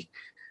 I think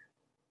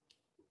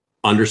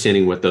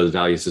understanding what those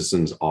value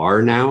systems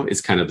are now is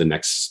kind of the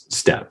next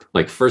step.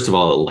 Like, first of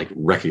all, like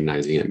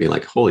recognizing it and being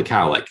like, holy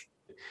cow, like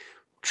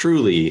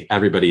truly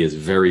everybody is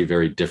very,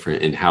 very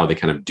different in how they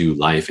kind of do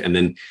life. And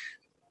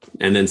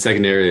then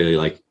secondarily,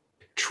 like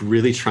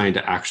really trying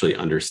to actually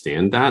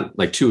understand that,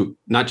 like to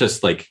not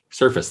just like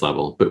surface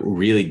level, but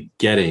really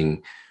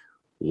getting,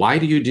 why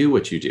do you do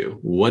what you do?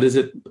 What is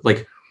it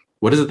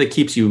that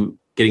keeps you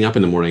getting up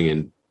in the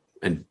morning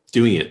and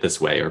doing it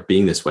this way or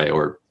being this way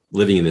or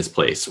living in this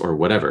place or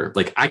whatever?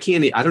 Like I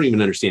don't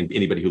even understand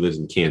anybody who lives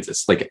in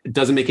Kansas. Like it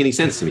doesn't make any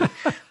sense to me,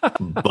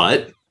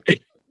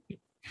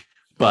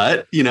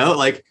 but you know,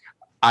 like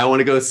I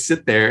want to go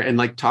sit there and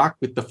like talk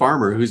with the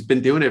farmer who's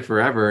been doing it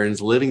forever and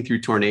is living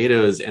through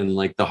tornadoes and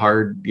like the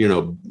hard, you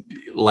know,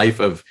 life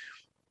of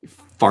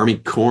farming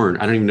corn.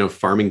 I don't even know if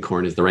farming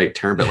corn is the right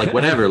term, but like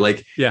whatever,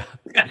 like, yeah.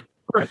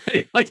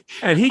 Right. Like,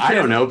 and I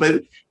don't know,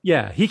 but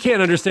yeah, he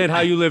can't understand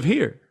how you live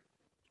here.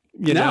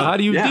 You know, how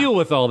do you deal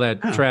with all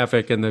that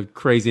traffic and the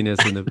craziness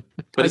and the,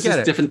 but it's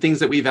just different things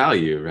that we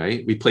value,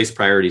 right? We place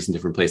priorities in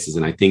different places.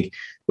 And I think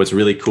what's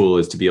really cool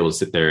is to be able to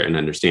sit there and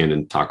understand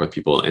and talk with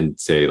people and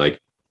say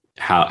like,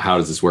 how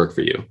does this work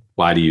for you?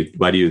 Why do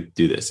you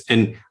do this?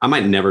 And I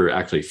might never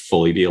actually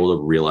fully be able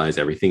to realize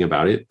everything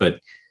about it, but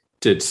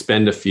to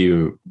spend a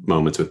few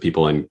moments with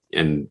people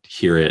and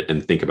hear it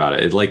and think about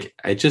it,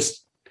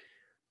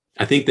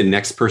 I think the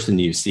next person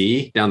you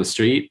see down the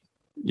street,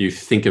 you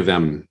think of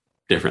them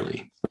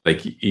differently.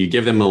 Like you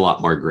give them a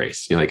lot more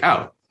grace. You're like,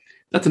 oh,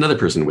 that's another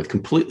person with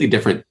completely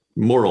different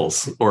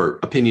morals or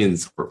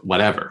opinions or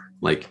whatever.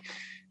 Like,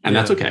 and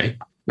that's okay.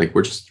 Like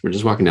we're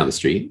just walking down the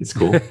street. It's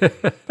cool.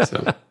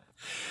 So.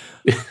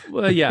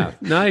 Well, yeah,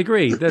 no, I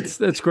agree.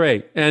 That's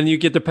great. And you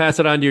get to pass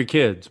it on to your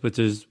kids, which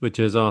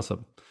is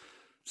awesome.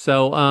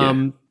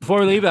 So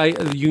before we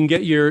leave, you can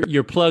get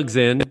your plugs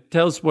in.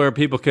 Tell us where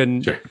people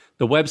can,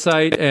 the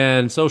website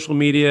and social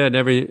media and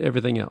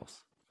everything else.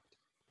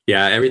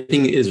 Yeah,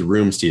 everything is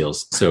Room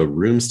Steals. So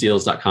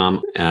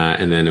roomsteals.com.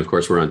 And then, of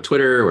course, we're on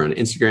Twitter, we're on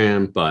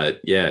Instagram. But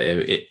yeah,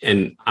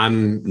 and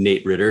I'm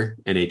Nate Ritter,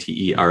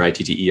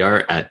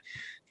 NateRitter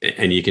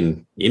and you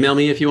can email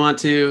me if you want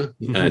to,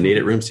 Nate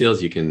at Room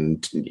Steals. You can,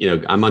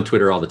 I'm on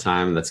Twitter all the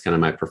time. That's kind of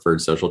my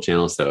preferred social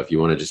channel. So if you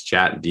want to just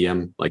chat,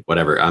 DM, like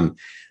whatever,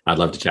 I'd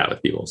love to chat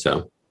with people.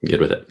 So I'm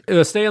good with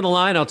it. Stay on the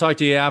line. I'll talk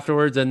to you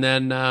afterwards. And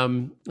then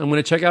I'm going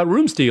to check out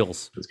Room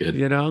Steals. That's good.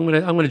 I'm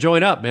going to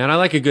join up, man. I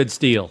like a good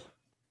steal.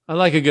 I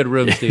like a good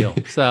room steal.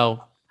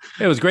 So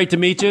it was great to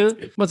meet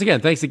you. Once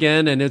again, thanks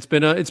again. And it's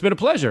been a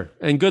pleasure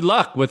and good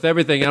luck with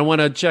everything. I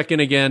want to check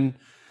in again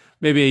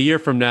maybe a year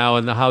from now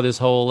and how this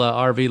whole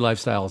RV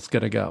lifestyle is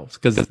going to go,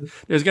 because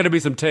there's going to be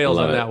some tales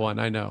on that one.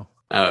 I know.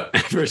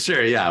 For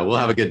sure. Yeah. We'll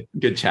have a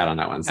good chat on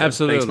that one. So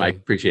absolutely. Thanks, Mike.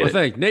 Appreciate it.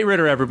 Thanks. Nate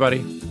Ritter,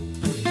 everybody.